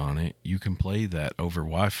downloaded on it, you can play that over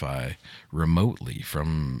Wi-Fi remotely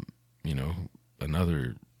from,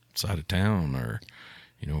 another side of town or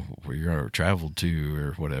where you're traveled to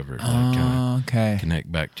or whatever.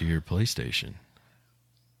 Connect back to your PlayStation.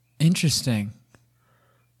 Interesting.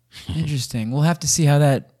 We'll have to see how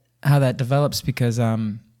that develops because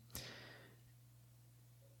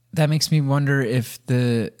that makes me wonder if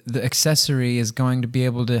the accessory is going to be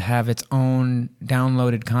able to have its own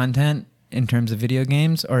downloaded content in terms of video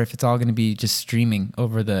games, or if it's all going to be just streaming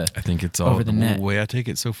over the. I think it's all over the net. The way I take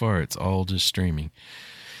it so far, it's all just streaming.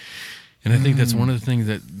 And I think that's one of the things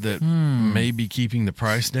that may be keeping the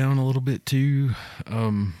price down a little bit too.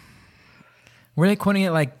 Were they quoting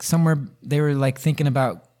it like somewhere? They were like thinking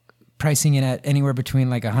about pricing it at anywhere between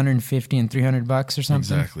like $150 and $300 or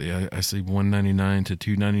something. Exactly. I see $199 to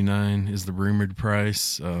 $299 is the rumored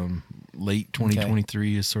price. Late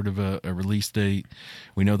 2023 is sort of a release date.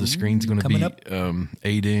 We know the screen's going to be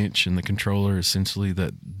 8-inch, and the controller essentially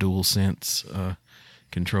that DualSense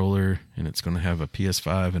controller, and it's going to have a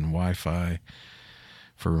PS5 and Wi-Fi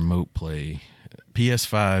for remote play.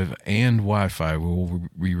 PS5 and Wi-Fi will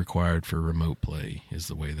be required for remote play is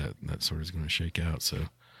the way that sort of is going to shake out. So,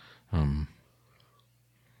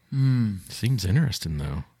 seems interesting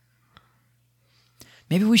though.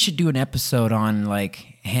 Maybe we should do an episode on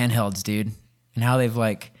like handhelds, dude, and how they've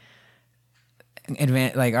like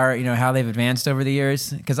how they've advanced over the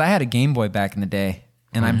years. Because I had a Game Boy back in the day,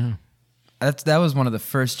 and that was one of the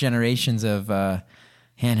first generations of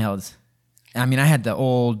handhelds. I mean, I had the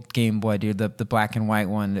old Game Boy, dude, the black and white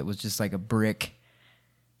one that was just like a brick.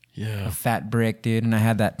 Yeah. A fat brick, dude. And I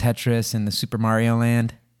had that Tetris and the Super Mario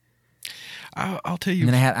Land. I'll tell you.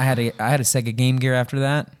 And then I had a Sega Game Gear after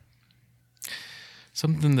that.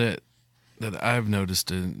 Something that I've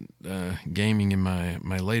noticed in gaming in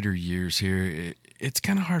my later years here, it's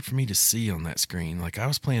kind of hard for me to see on that screen. Like I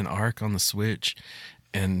was playing Ark on the Switch,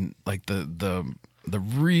 and like the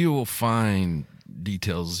real fine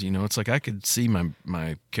details, it's like I could see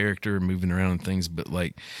my character moving around and things, but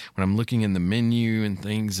like when I'm looking in the menu and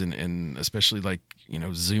things, and especially like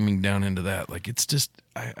zooming down into that, like it's just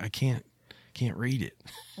I can't read it.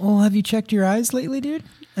 Well, have you checked your eyes lately, dude?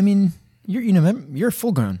 I mean, you're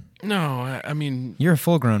full grown. No, I mean you're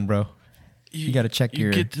full grown, bro. You got to check you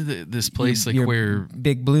your. Get to this place like where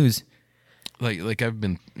big blues. Like I've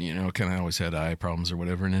been, kind of always had eye problems or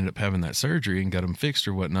whatever, and ended up having that surgery and got them fixed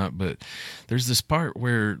or whatnot. But there's this part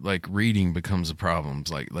where like reading becomes a problem,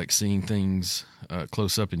 like seeing things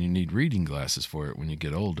close up, and you need reading glasses for it when you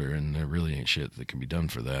get older, and there really ain't shit that can be done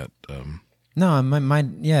for that. No, I mean,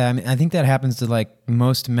 I think that happens to like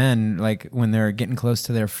most men, like when they're getting close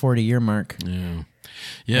to their 40-year mark.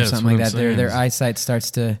 Yeah, or something like that. Their eyesight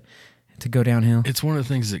starts to go downhill. It's one of the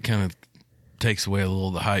things that kind of takes away a little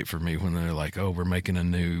of the hype for me when they're like, "Oh, we're making a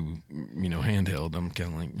new, handheld." I'm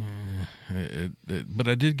kind of like, but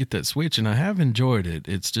I did get that Switch, and I have enjoyed it.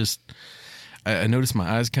 It's just, I notice my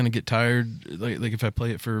eyes kind of get tired, like if I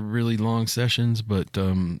play it for really long sessions. But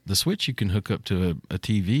the Switch you can hook up to a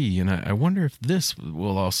TV, and I wonder if this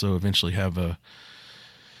will also eventually have a.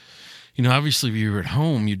 Obviously, if you were at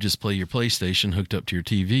home, you'd just play your PlayStation hooked up to your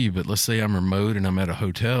TV. But let's say I'm remote and I'm at a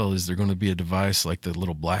hotel. Is there going to be a device like the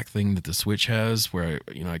little black thing that the Switch has, where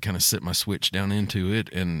I kind of sit my Switch down into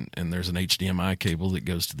it, and there's an HDMI cable that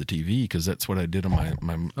goes to the TV? Because that's what I did on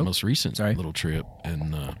my most recent little trip.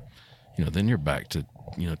 And then you're back to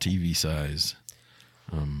TV size,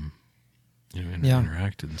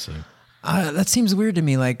 interacting. So that seems weird to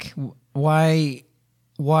me. Like, why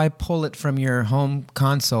pull it from your home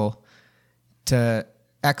console to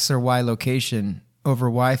X or Y location over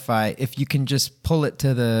Wi-Fi if you can just pull it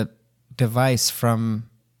to the device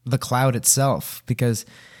from the cloud itself? Because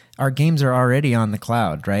our games are already on the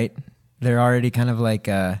cloud, right? They're already kind of like,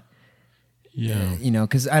 because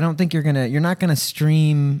I don't think you're not gonna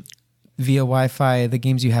stream via Wi-Fi the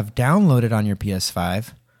games you have downloaded on your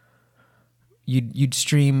PS5. You'd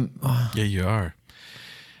stream. Yeah, you are.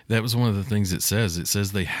 That was one of the things it says. It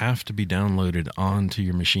says they have to be downloaded onto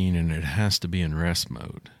your machine, and it has to be in rest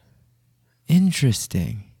mode.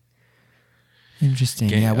 Interesting.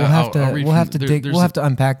 Yeah, we'll have to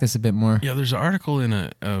unpack this a bit more. Yeah, there's an article in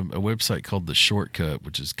a website called The Shortcut,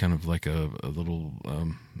 which is kind of like a little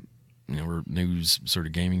news, sort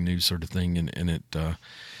of gaming news sort of thing, and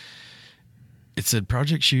it said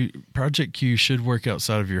Project Q should work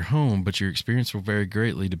outside of your home, but your experience will vary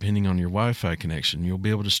greatly depending on your Wi-Fi connection. You'll be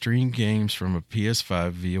able to stream games from a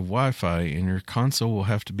PS5 via Wi-Fi, and your console will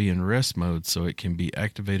have to be in rest mode so it can be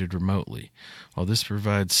activated remotely. While this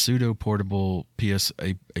provides a pseudo-portable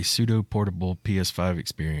PS5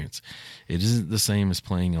 experience, it isn't the same as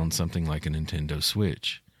playing on something like a Nintendo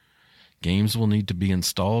Switch. Games will need to be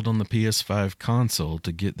installed on the PS5 console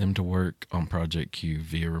to get them to work on Project Q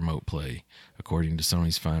via remote play. According to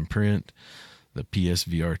Sony's fine print, the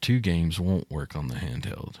PSVR 2 games won't work on the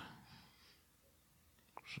handheld.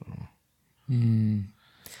 So, kind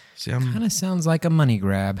of sounds like a money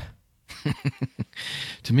grab.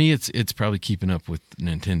 To me, it's probably keeping up with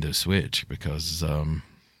Nintendo Switch because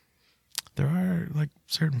there are like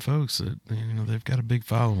certain folks that they've got a big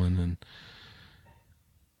following and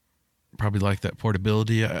probably like that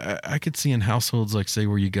portability. I could see in households like say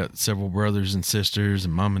where you got several brothers and sisters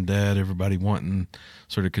and mom and dad, everybody wanting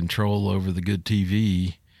sort of control over the good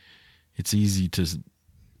TV. It's easy to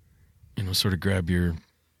sort of grab your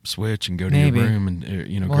Switch and go to your room and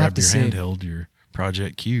grab your handheld, your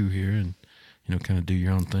Project Q here, and kind of do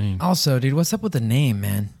your own thing. Also, dude, what's up with the name,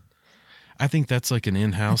 man? I think that's like an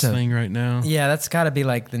in-house thing right now. Yeah, that's got to be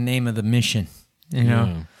like the name of the mission,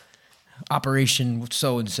 Operation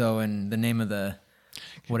so-and-so, and the name of the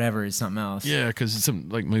whatever is something else. Yeah, because some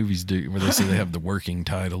like movies do where they say they have the working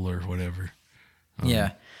title or whatever.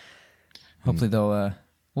 Yeah. Hopefully they'll, well,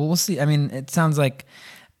 we'll see. I mean, it sounds like,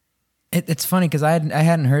 it's funny because I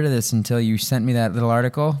hadn't heard of this until you sent me that little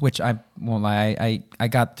article, which I won't lie, I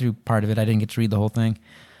got through part of it. I didn't get to read the whole thing.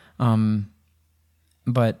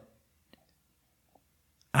 But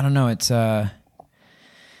I don't know.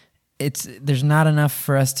 There's not enough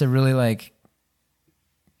for us to really like,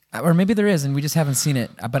 or maybe there is and we just haven't seen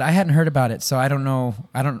it, but I hadn't heard about it. So I don't know.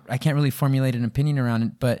 I can't really formulate an opinion around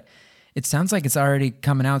it, but it sounds like it's already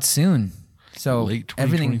coming out soon. So late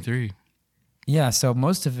 2023. Yeah, so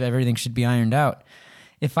most of everything should be ironed out.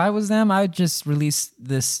 If I was them, I would just release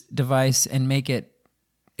this device and make it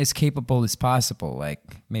as capable as possible, like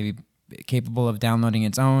maybe capable of downloading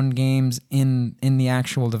its own games in the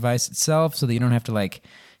actual device itself so that you don't have to like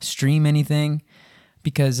stream anything.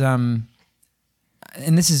 Because, and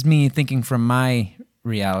this is me thinking from my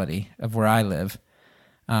reality of where I live,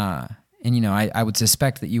 and I would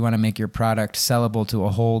suspect that you want to make your product sellable to a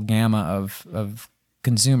whole gamma of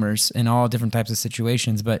consumers in all different types of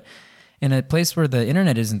situations. But in a place where the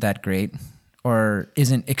internet isn't that great or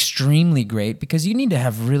isn't extremely great, because you need to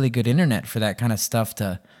have really good internet for that kind of stuff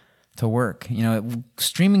to work.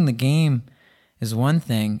 Streaming the game is one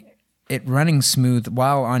thing. It running smooth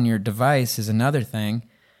while on your device is another thing.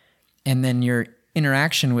 And then your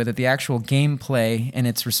interaction with it, the actual gameplay and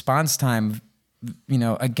its response time,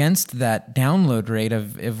 against that download rate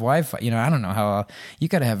of Wi-Fi, I don't know how you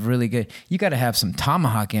got to have you got to have some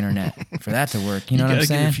Tomahawk internet for that to work. You know what I'm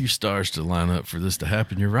saying? You got to get a few stars to line up for this to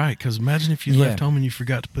happen. You're right. Because imagine if you left home and you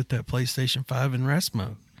forgot to put that PlayStation 5 in rest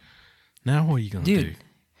mode. Now what are you going to do?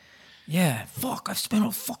 Yeah. Fuck, I've spent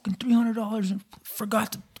a fucking $300 and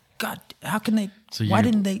forgot to, God, how can they, why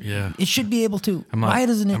didn't they? Yeah. It should be able to. Why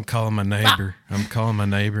doesn't it? I'm calling my neighbor. I'm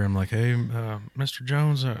like, hey, Mr.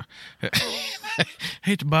 Jones,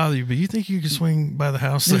 hate to bother you, but you think you can swing by the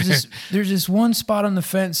house there's this one spot on the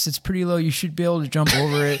fence that's pretty low. You should be able to jump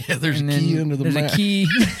over it. Yeah, there's a key under the mat. There's a key.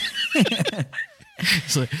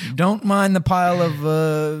 It's like, don't mind the pile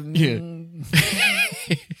of... Yeah.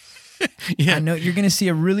 I know you're going to see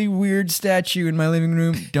a really weird statue in my living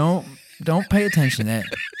room. Don't pay attention to that.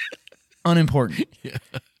 Unimportant. Yeah.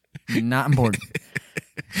 Not important.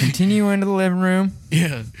 Continue into the living room.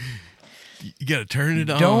 Yeah. You got to turn it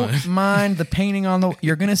on. Don't mind the painting on the...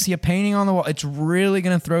 You're going to see a painting on the wall. It's really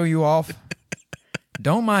going to throw you off.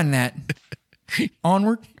 Don't mind that.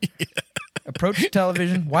 Onward. Yeah. Approach the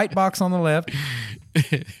television. White box on the left.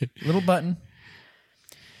 Little button.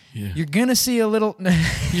 Yeah. You're going to see a little...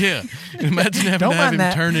 Yeah. Imagine having to have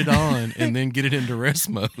him turn it on and then get it into rest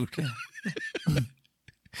mode.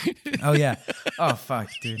 Oh, yeah. Oh, fuck,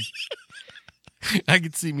 dude. I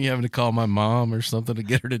could see me having to call my mom or something to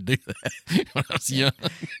get her to do that when I was young.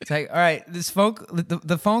 It's like, all right,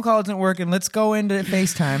 the phone call isn't working. Let's go into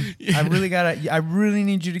FaceTime. Yeah. I really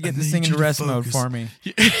need you to get this thing into rest mode for me.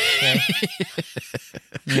 Okay?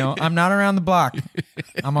 I'm not around the block.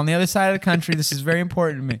 I'm on the other side of the country. This is very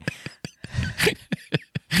important to me.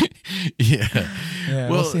 Yeah. Well,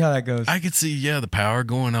 we'll see how that goes. I could see, the power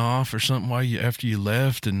going off or something after you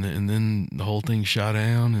left, and then the whole thing shut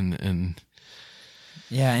down, and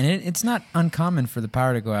yeah, and it's not uncommon for the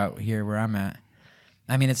power to go out here where I'm at.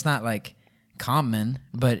 I mean, it's not like common,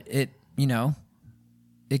 but it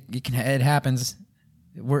happens.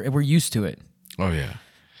 We're used to it. Oh yeah.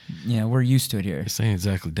 Yeah, we're used to it here. It's ain't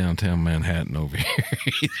exactly downtown Manhattan over here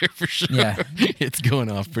either, for sure. Yeah. It's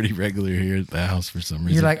going off pretty regular here at the house for some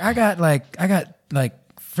reason. You're like, I got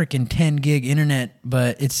freaking 10 gig internet,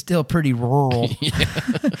 but it's still pretty rural.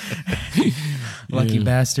 Lucky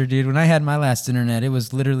bastard, dude. When I had my last internet, it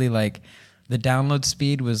was literally like the download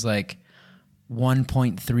speed was like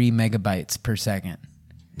 1.3 megabytes per second.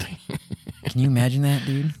 Can you imagine that,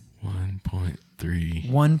 dude?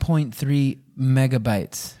 1.3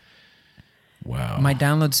 megabytes. Wow. My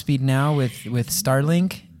download speed now with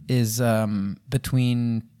Starlink is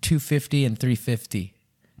between 250 and 350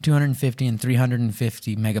 250 and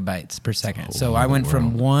 350 megabytes per second. So I went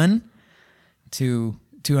from 1 to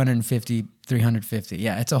 250, 350.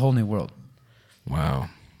 Yeah, it's a whole new world. Wow.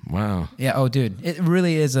 Yeah, oh, dude. It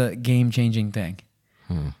really is a game-changing thing.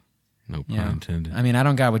 Huh. No pun intended. I mean, I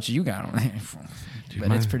don't got what you got on there,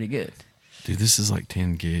 but it's pretty good. Dude, this is like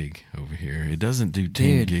 10 gig over here. It doesn't do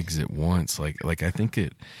 10 gigs at once. Like I think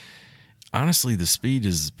honestly, the speed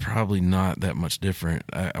is probably not that much different.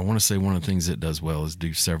 I want to say one of the things it does well is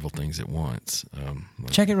do several things at once.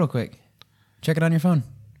 Check it real quick. Check it on your phone.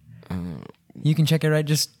 You can check it right.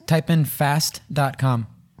 Just type in fast.com.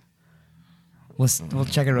 We'll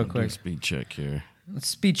check it real quick. Speed check here. Let's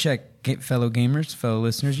speed check, fellow gamers, fellow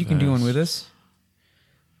listeners. You can do one with us.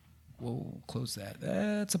 Whoa, close that.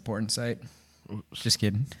 That's a porn site. Oops. Just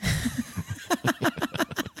kidding.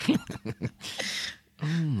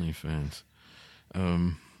 OnlyFans.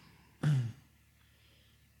 All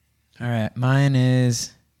right, mine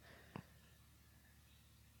is.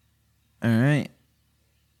 All right.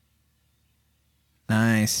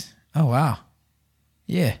 Nice. Oh wow.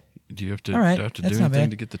 Yeah. Do you have to do anything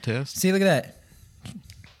to get the test? See, look at that.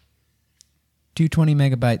 220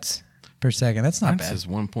 megabytes per second. That's not bad. It says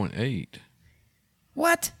 1.8.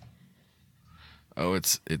 What? Oh,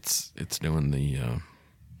 it's doing the.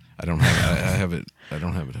 I don't have it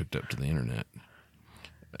hooked up to the internet.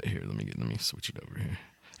 Here, let me switch it over here.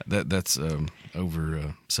 That's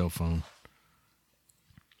over cell phone.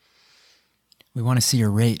 We want to see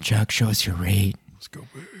your rate, Chuck. Show us your rate. Let's go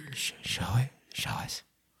big. Show it. Show us.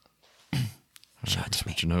 Show it to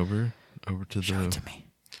me. Switching over to the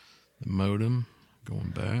modem. Going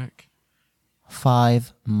back.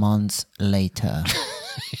 5 months later.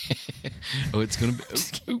 Oh, it's gonna be.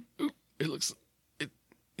 It looks.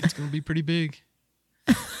 It's gonna be pretty big.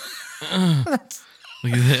 Look at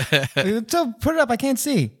that. Put it up. I can't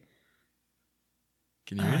see.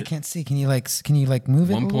 Can you? I can't see. Can you move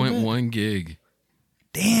it? 1.1 gig.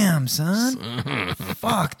 Damn, son.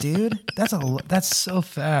 Fuck, dude. That's so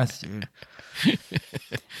fast, dude.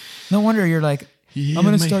 No wonder you're like, I'm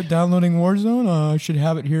going to start downloading Warzone. I should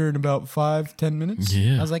have it here in about 5-10 minutes.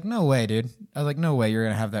 Yeah. I was like, no way, dude. I was like, no way you're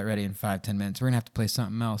going to have that ready in 5-10 minutes. We're going to have to play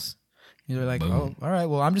something else. You're like, boom. Oh, all right.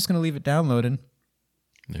 Well, I'm just going to leave it downloaded.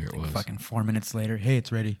 There it was. Fucking 4 minutes later. Hey,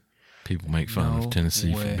 it's ready. People make fun of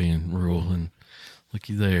Tennessee for being rural, and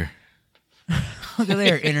looky there. Look at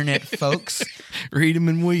there, internet folks. Read them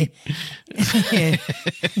and weep.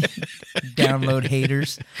 Download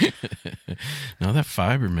haters. No, that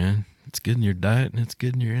fiber, man. It's good in your diet and it's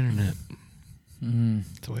good in your internet.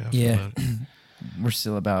 That's the way I feel about it. We're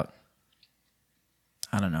still about,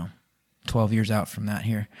 I don't know, 12 years out from that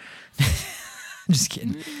here. Just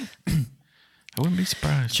kidding. I wouldn't be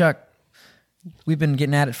surprised. Chuck, we've been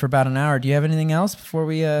getting at it for about an hour. Do you have anything else before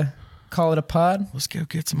we call it a pod? Let's go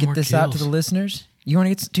get some more kills. Get this out to the listeners. You want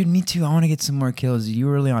to get, dude? Me too. I want to get some more kills.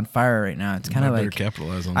 You're really on fire right now. It's kind of like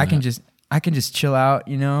capitalize on I that. I can just chill out,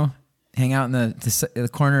 hang out in the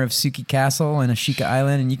corner of Suki Castle and Ashika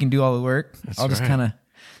Island, and you can do all the work. I'll just kind of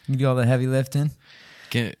do all the heavy lifting.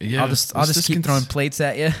 I'll just keep throwing plates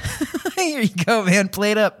at you. Here you go, man.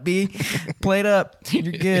 Plate up, B. Plate up.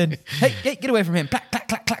 You're good. Hey, get away from him. Clack, clack,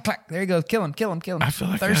 clack, clack, clack. There you go. Kill him. I feel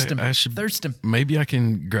like I should thirst him. Maybe I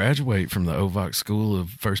can graduate from the OVOX school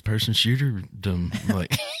of first-person shooter.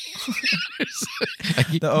 Like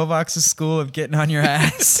the OVOX school of getting on your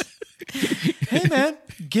ass. Hey, man,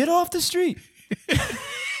 get off the street.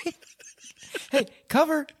 Hey,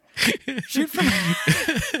 cover. Shoot from.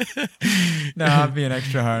 No, I'm being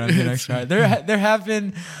extra hard. There have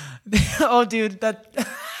been. Oh, dude, that.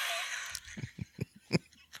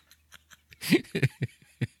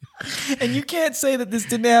 And you can't say that this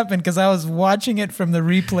didn't happen because I was watching it from the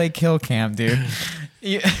replay kill cam, dude.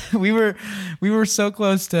 We were so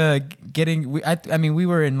close to getting. I mean, we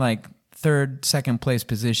were in like second place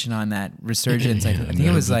position on that resurgence. I think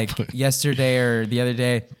it was like yesterday or the other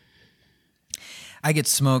day. I get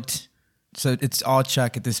smoked. So it's all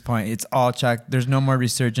Chuck at this point. It's all Chuck. There's no more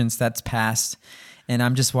resurgence. That's past. And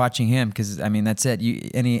I'm just watching him because, I mean, that's it.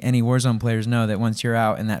 Any Warzone players know that once you're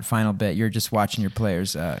out in that final bit, you're just watching your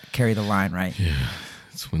players carry the line, right? Yeah.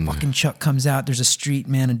 That's when fucking Chuck comes out. There's a street,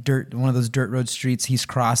 man, one of those dirt road streets. He's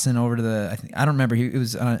crossing over to I don't remember. He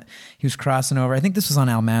was crossing over. I think this was on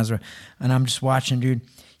Al Mazrah. And I'm just watching, dude.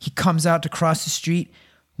 He comes out to cross the street.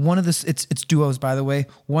 One of the, it's duos, by the way.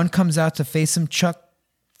 One comes out to face him. Chuck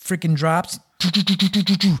freaking drops,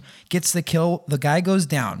 gets the kill. The guy goes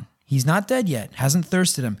down. He's not dead yet. Hasn't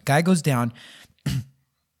thirsted him. Guy goes down.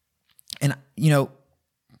 And,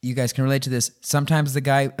 you guys can relate to this. Sometimes the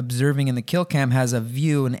guy observing in the kill cam has a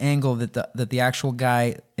view, an angle that the actual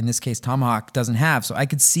guy, in this case Tomahawk, doesn't have. So I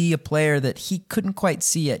could see a player that he couldn't quite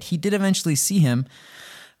see yet. He did eventually see him,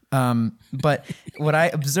 but what I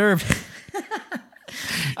observed,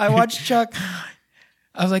 I watched Chuck.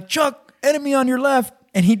 I was like, Chuck, enemy on your left.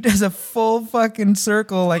 And he does a full fucking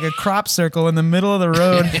circle, like a crop circle in the middle of the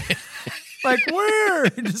road. Like, where?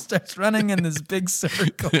 He just starts running in this big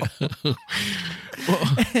circle.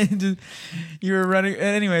 You were running.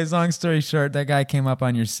 Anyways, long story short, that guy came up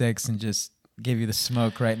on your 6 and just gave you the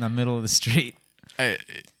smoke right in the middle of the street.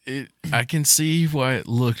 I can see why it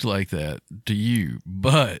looked like that to you,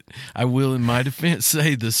 but I will, in my defense,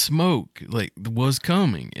 say the smoke was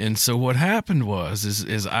coming, and so what happened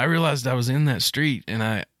is I realized I was in that street, and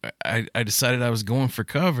I decided I was going for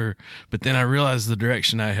cover, but then I realized the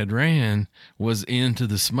direction I had ran was into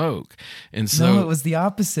the smoke, and so no, it was the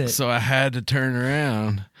opposite. So I had to turn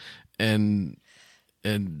around and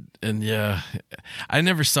yeah, I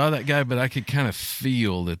never saw that guy, but I could kind of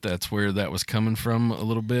feel that that's where that was coming from a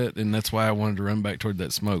little bit, and that's why I wanted to run back toward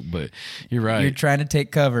that smoke. But you're right. You're trying to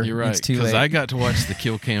take cover. You're right. It's too late. Because I got to watch the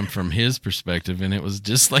kill cam from his perspective, and it was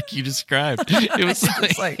just like you described. It was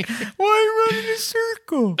like, why are you running in a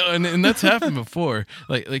circle? And that's happened before.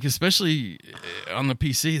 Like especially on the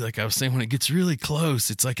PC, like I was saying, when it gets really close,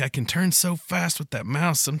 it's like I can turn so fast with that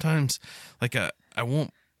mouse. Sometimes, like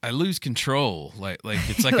I lose control. Like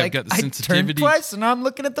it's like, I've got the sensitivity. I turned twice and I'm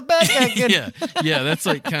looking at the back again. yeah. That's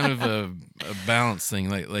like kind of a balance thing.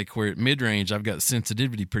 Like where at mid range, I've got the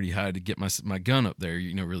sensitivity pretty high to get my gun up there,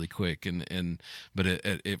 really quick. But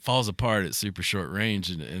it falls apart at super short range.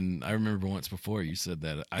 And I remember once before you said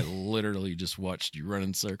that I literally just watched you run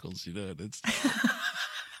in circles. It's.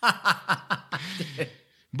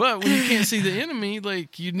 But when you can't see the enemy,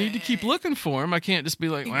 like you need to keep looking for him. I can't just be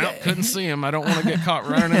like, well, couldn't see him. I don't want to get caught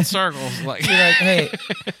running in circles. Like, you're like,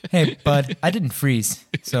 hey, bud, I didn't freeze,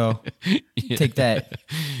 so take that.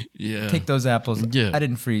 Yeah, take those apples. Yeah, I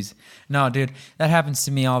didn't freeze. No, dude, that happens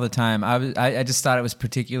to me all the time. I just thought it was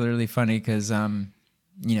particularly funny because,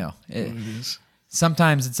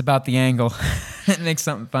 sometimes it's about the angle. It makes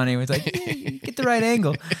something funny. It's like, get the right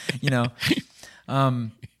angle,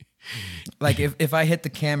 Like if I hit the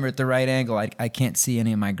camera at the right angle, I can't see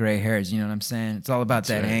any of my gray hairs. You know what I'm saying? It's all about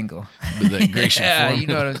that angle. But that gray shit yeah, form. you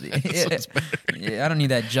know what I'm saying? Yeah, I don't need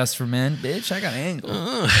that just for men, bitch. I got angle.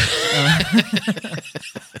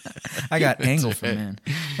 I got angle for men.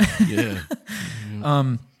 Yeah.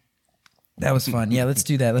 That was fun. Yeah, let's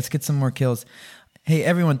do that. Let's get some more kills. Hey,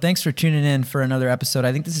 everyone, thanks for tuning in for another episode.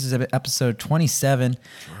 I think this is episode 27.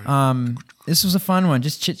 This was a fun one,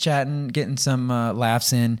 just chit-chatting, getting some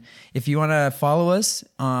laughs in. If you want to follow us,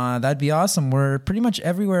 that'd be awesome. We're pretty much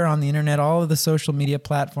everywhere on the internet, all of the social media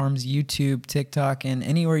platforms, YouTube, TikTok, and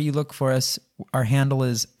anywhere you look for us. Our handle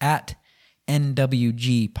is at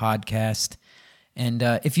NWG Podcast. And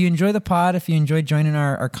if you enjoy the pod, if you enjoy joining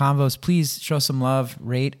our convos, please show some love,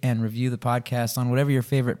 rate, and review the podcast on whatever your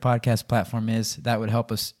favorite podcast platform is. That would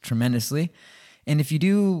help us tremendously. And if you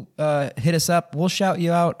do hit us up, we'll shout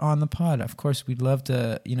you out on the pod. Of course, we'd love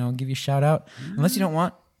to, give you a shout out. Unless you don't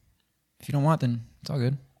want. If you don't want, then it's all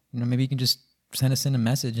good. Maybe you can just send us in a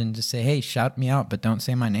message and just say, hey, shout me out, but don't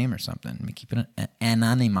say my name or something. We keep it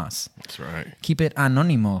anonymous. That's right. Keep it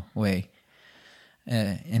anónimo way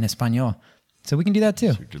in Espanol. So we can do that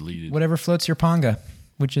too. So deleted. Whatever floats your panga,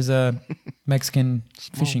 which is a Mexican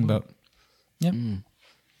fishing boat. Yep.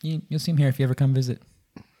 You'll see him here if you ever come visit.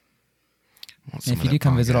 And if you do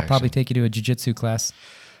come visit, I'll probably take you to a jiu-jitsu class.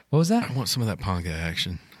 What was that? I want some of that panga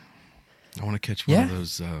action. I want to catch one of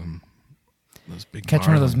those big Catch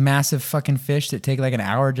one of those massive fucking fish that take like an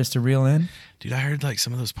hour just to reel in. Dude, I heard like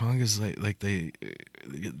some of those pangas, like they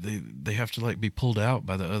have to like be pulled out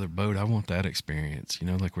by the other boat. I want that experience,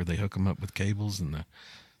 like where they hook them up with cables and the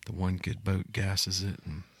one good boat gasses it,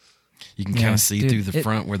 and you can kind of see through the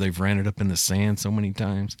front where they've ran it up in the sand so many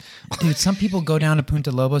times. Dude, some people go down to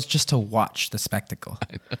Punta Lobos just to watch the spectacle.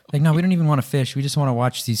 Like, no, we don't even want to fish. We just want to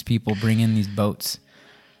watch these people bring in these boats.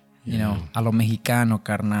 A lo mexicano,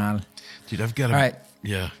 carnal. Dude, I've got to. All right.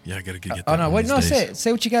 Yeah, I got to get that. Oh, no, wait, no, days.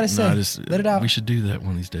 Say what you got to say. Let it out. We should do that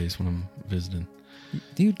one of these days when I'm visiting.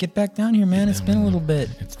 Dude, get back down here, man. It's been a little bit.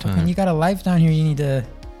 It's time. And you got a life down here you need to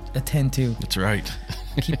attend to. That's right.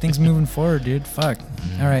 Keep things moving forward, dude. Fuck.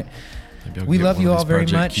 All right. We love you all very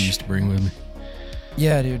much. Keys to bring with me.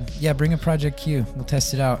 Yeah, dude. Yeah, bring a Project Q. We'll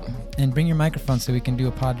test it out. And bring your microphone so we can do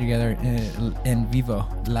a pod together in vivo,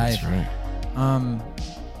 live. That's right.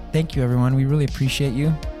 Thank you, everyone. We really appreciate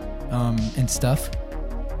you and stuff.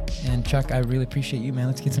 And Chuck, I really appreciate you, man.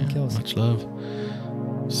 Let's get some kills. Much love.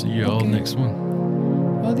 See you all next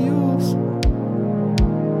one. Adios.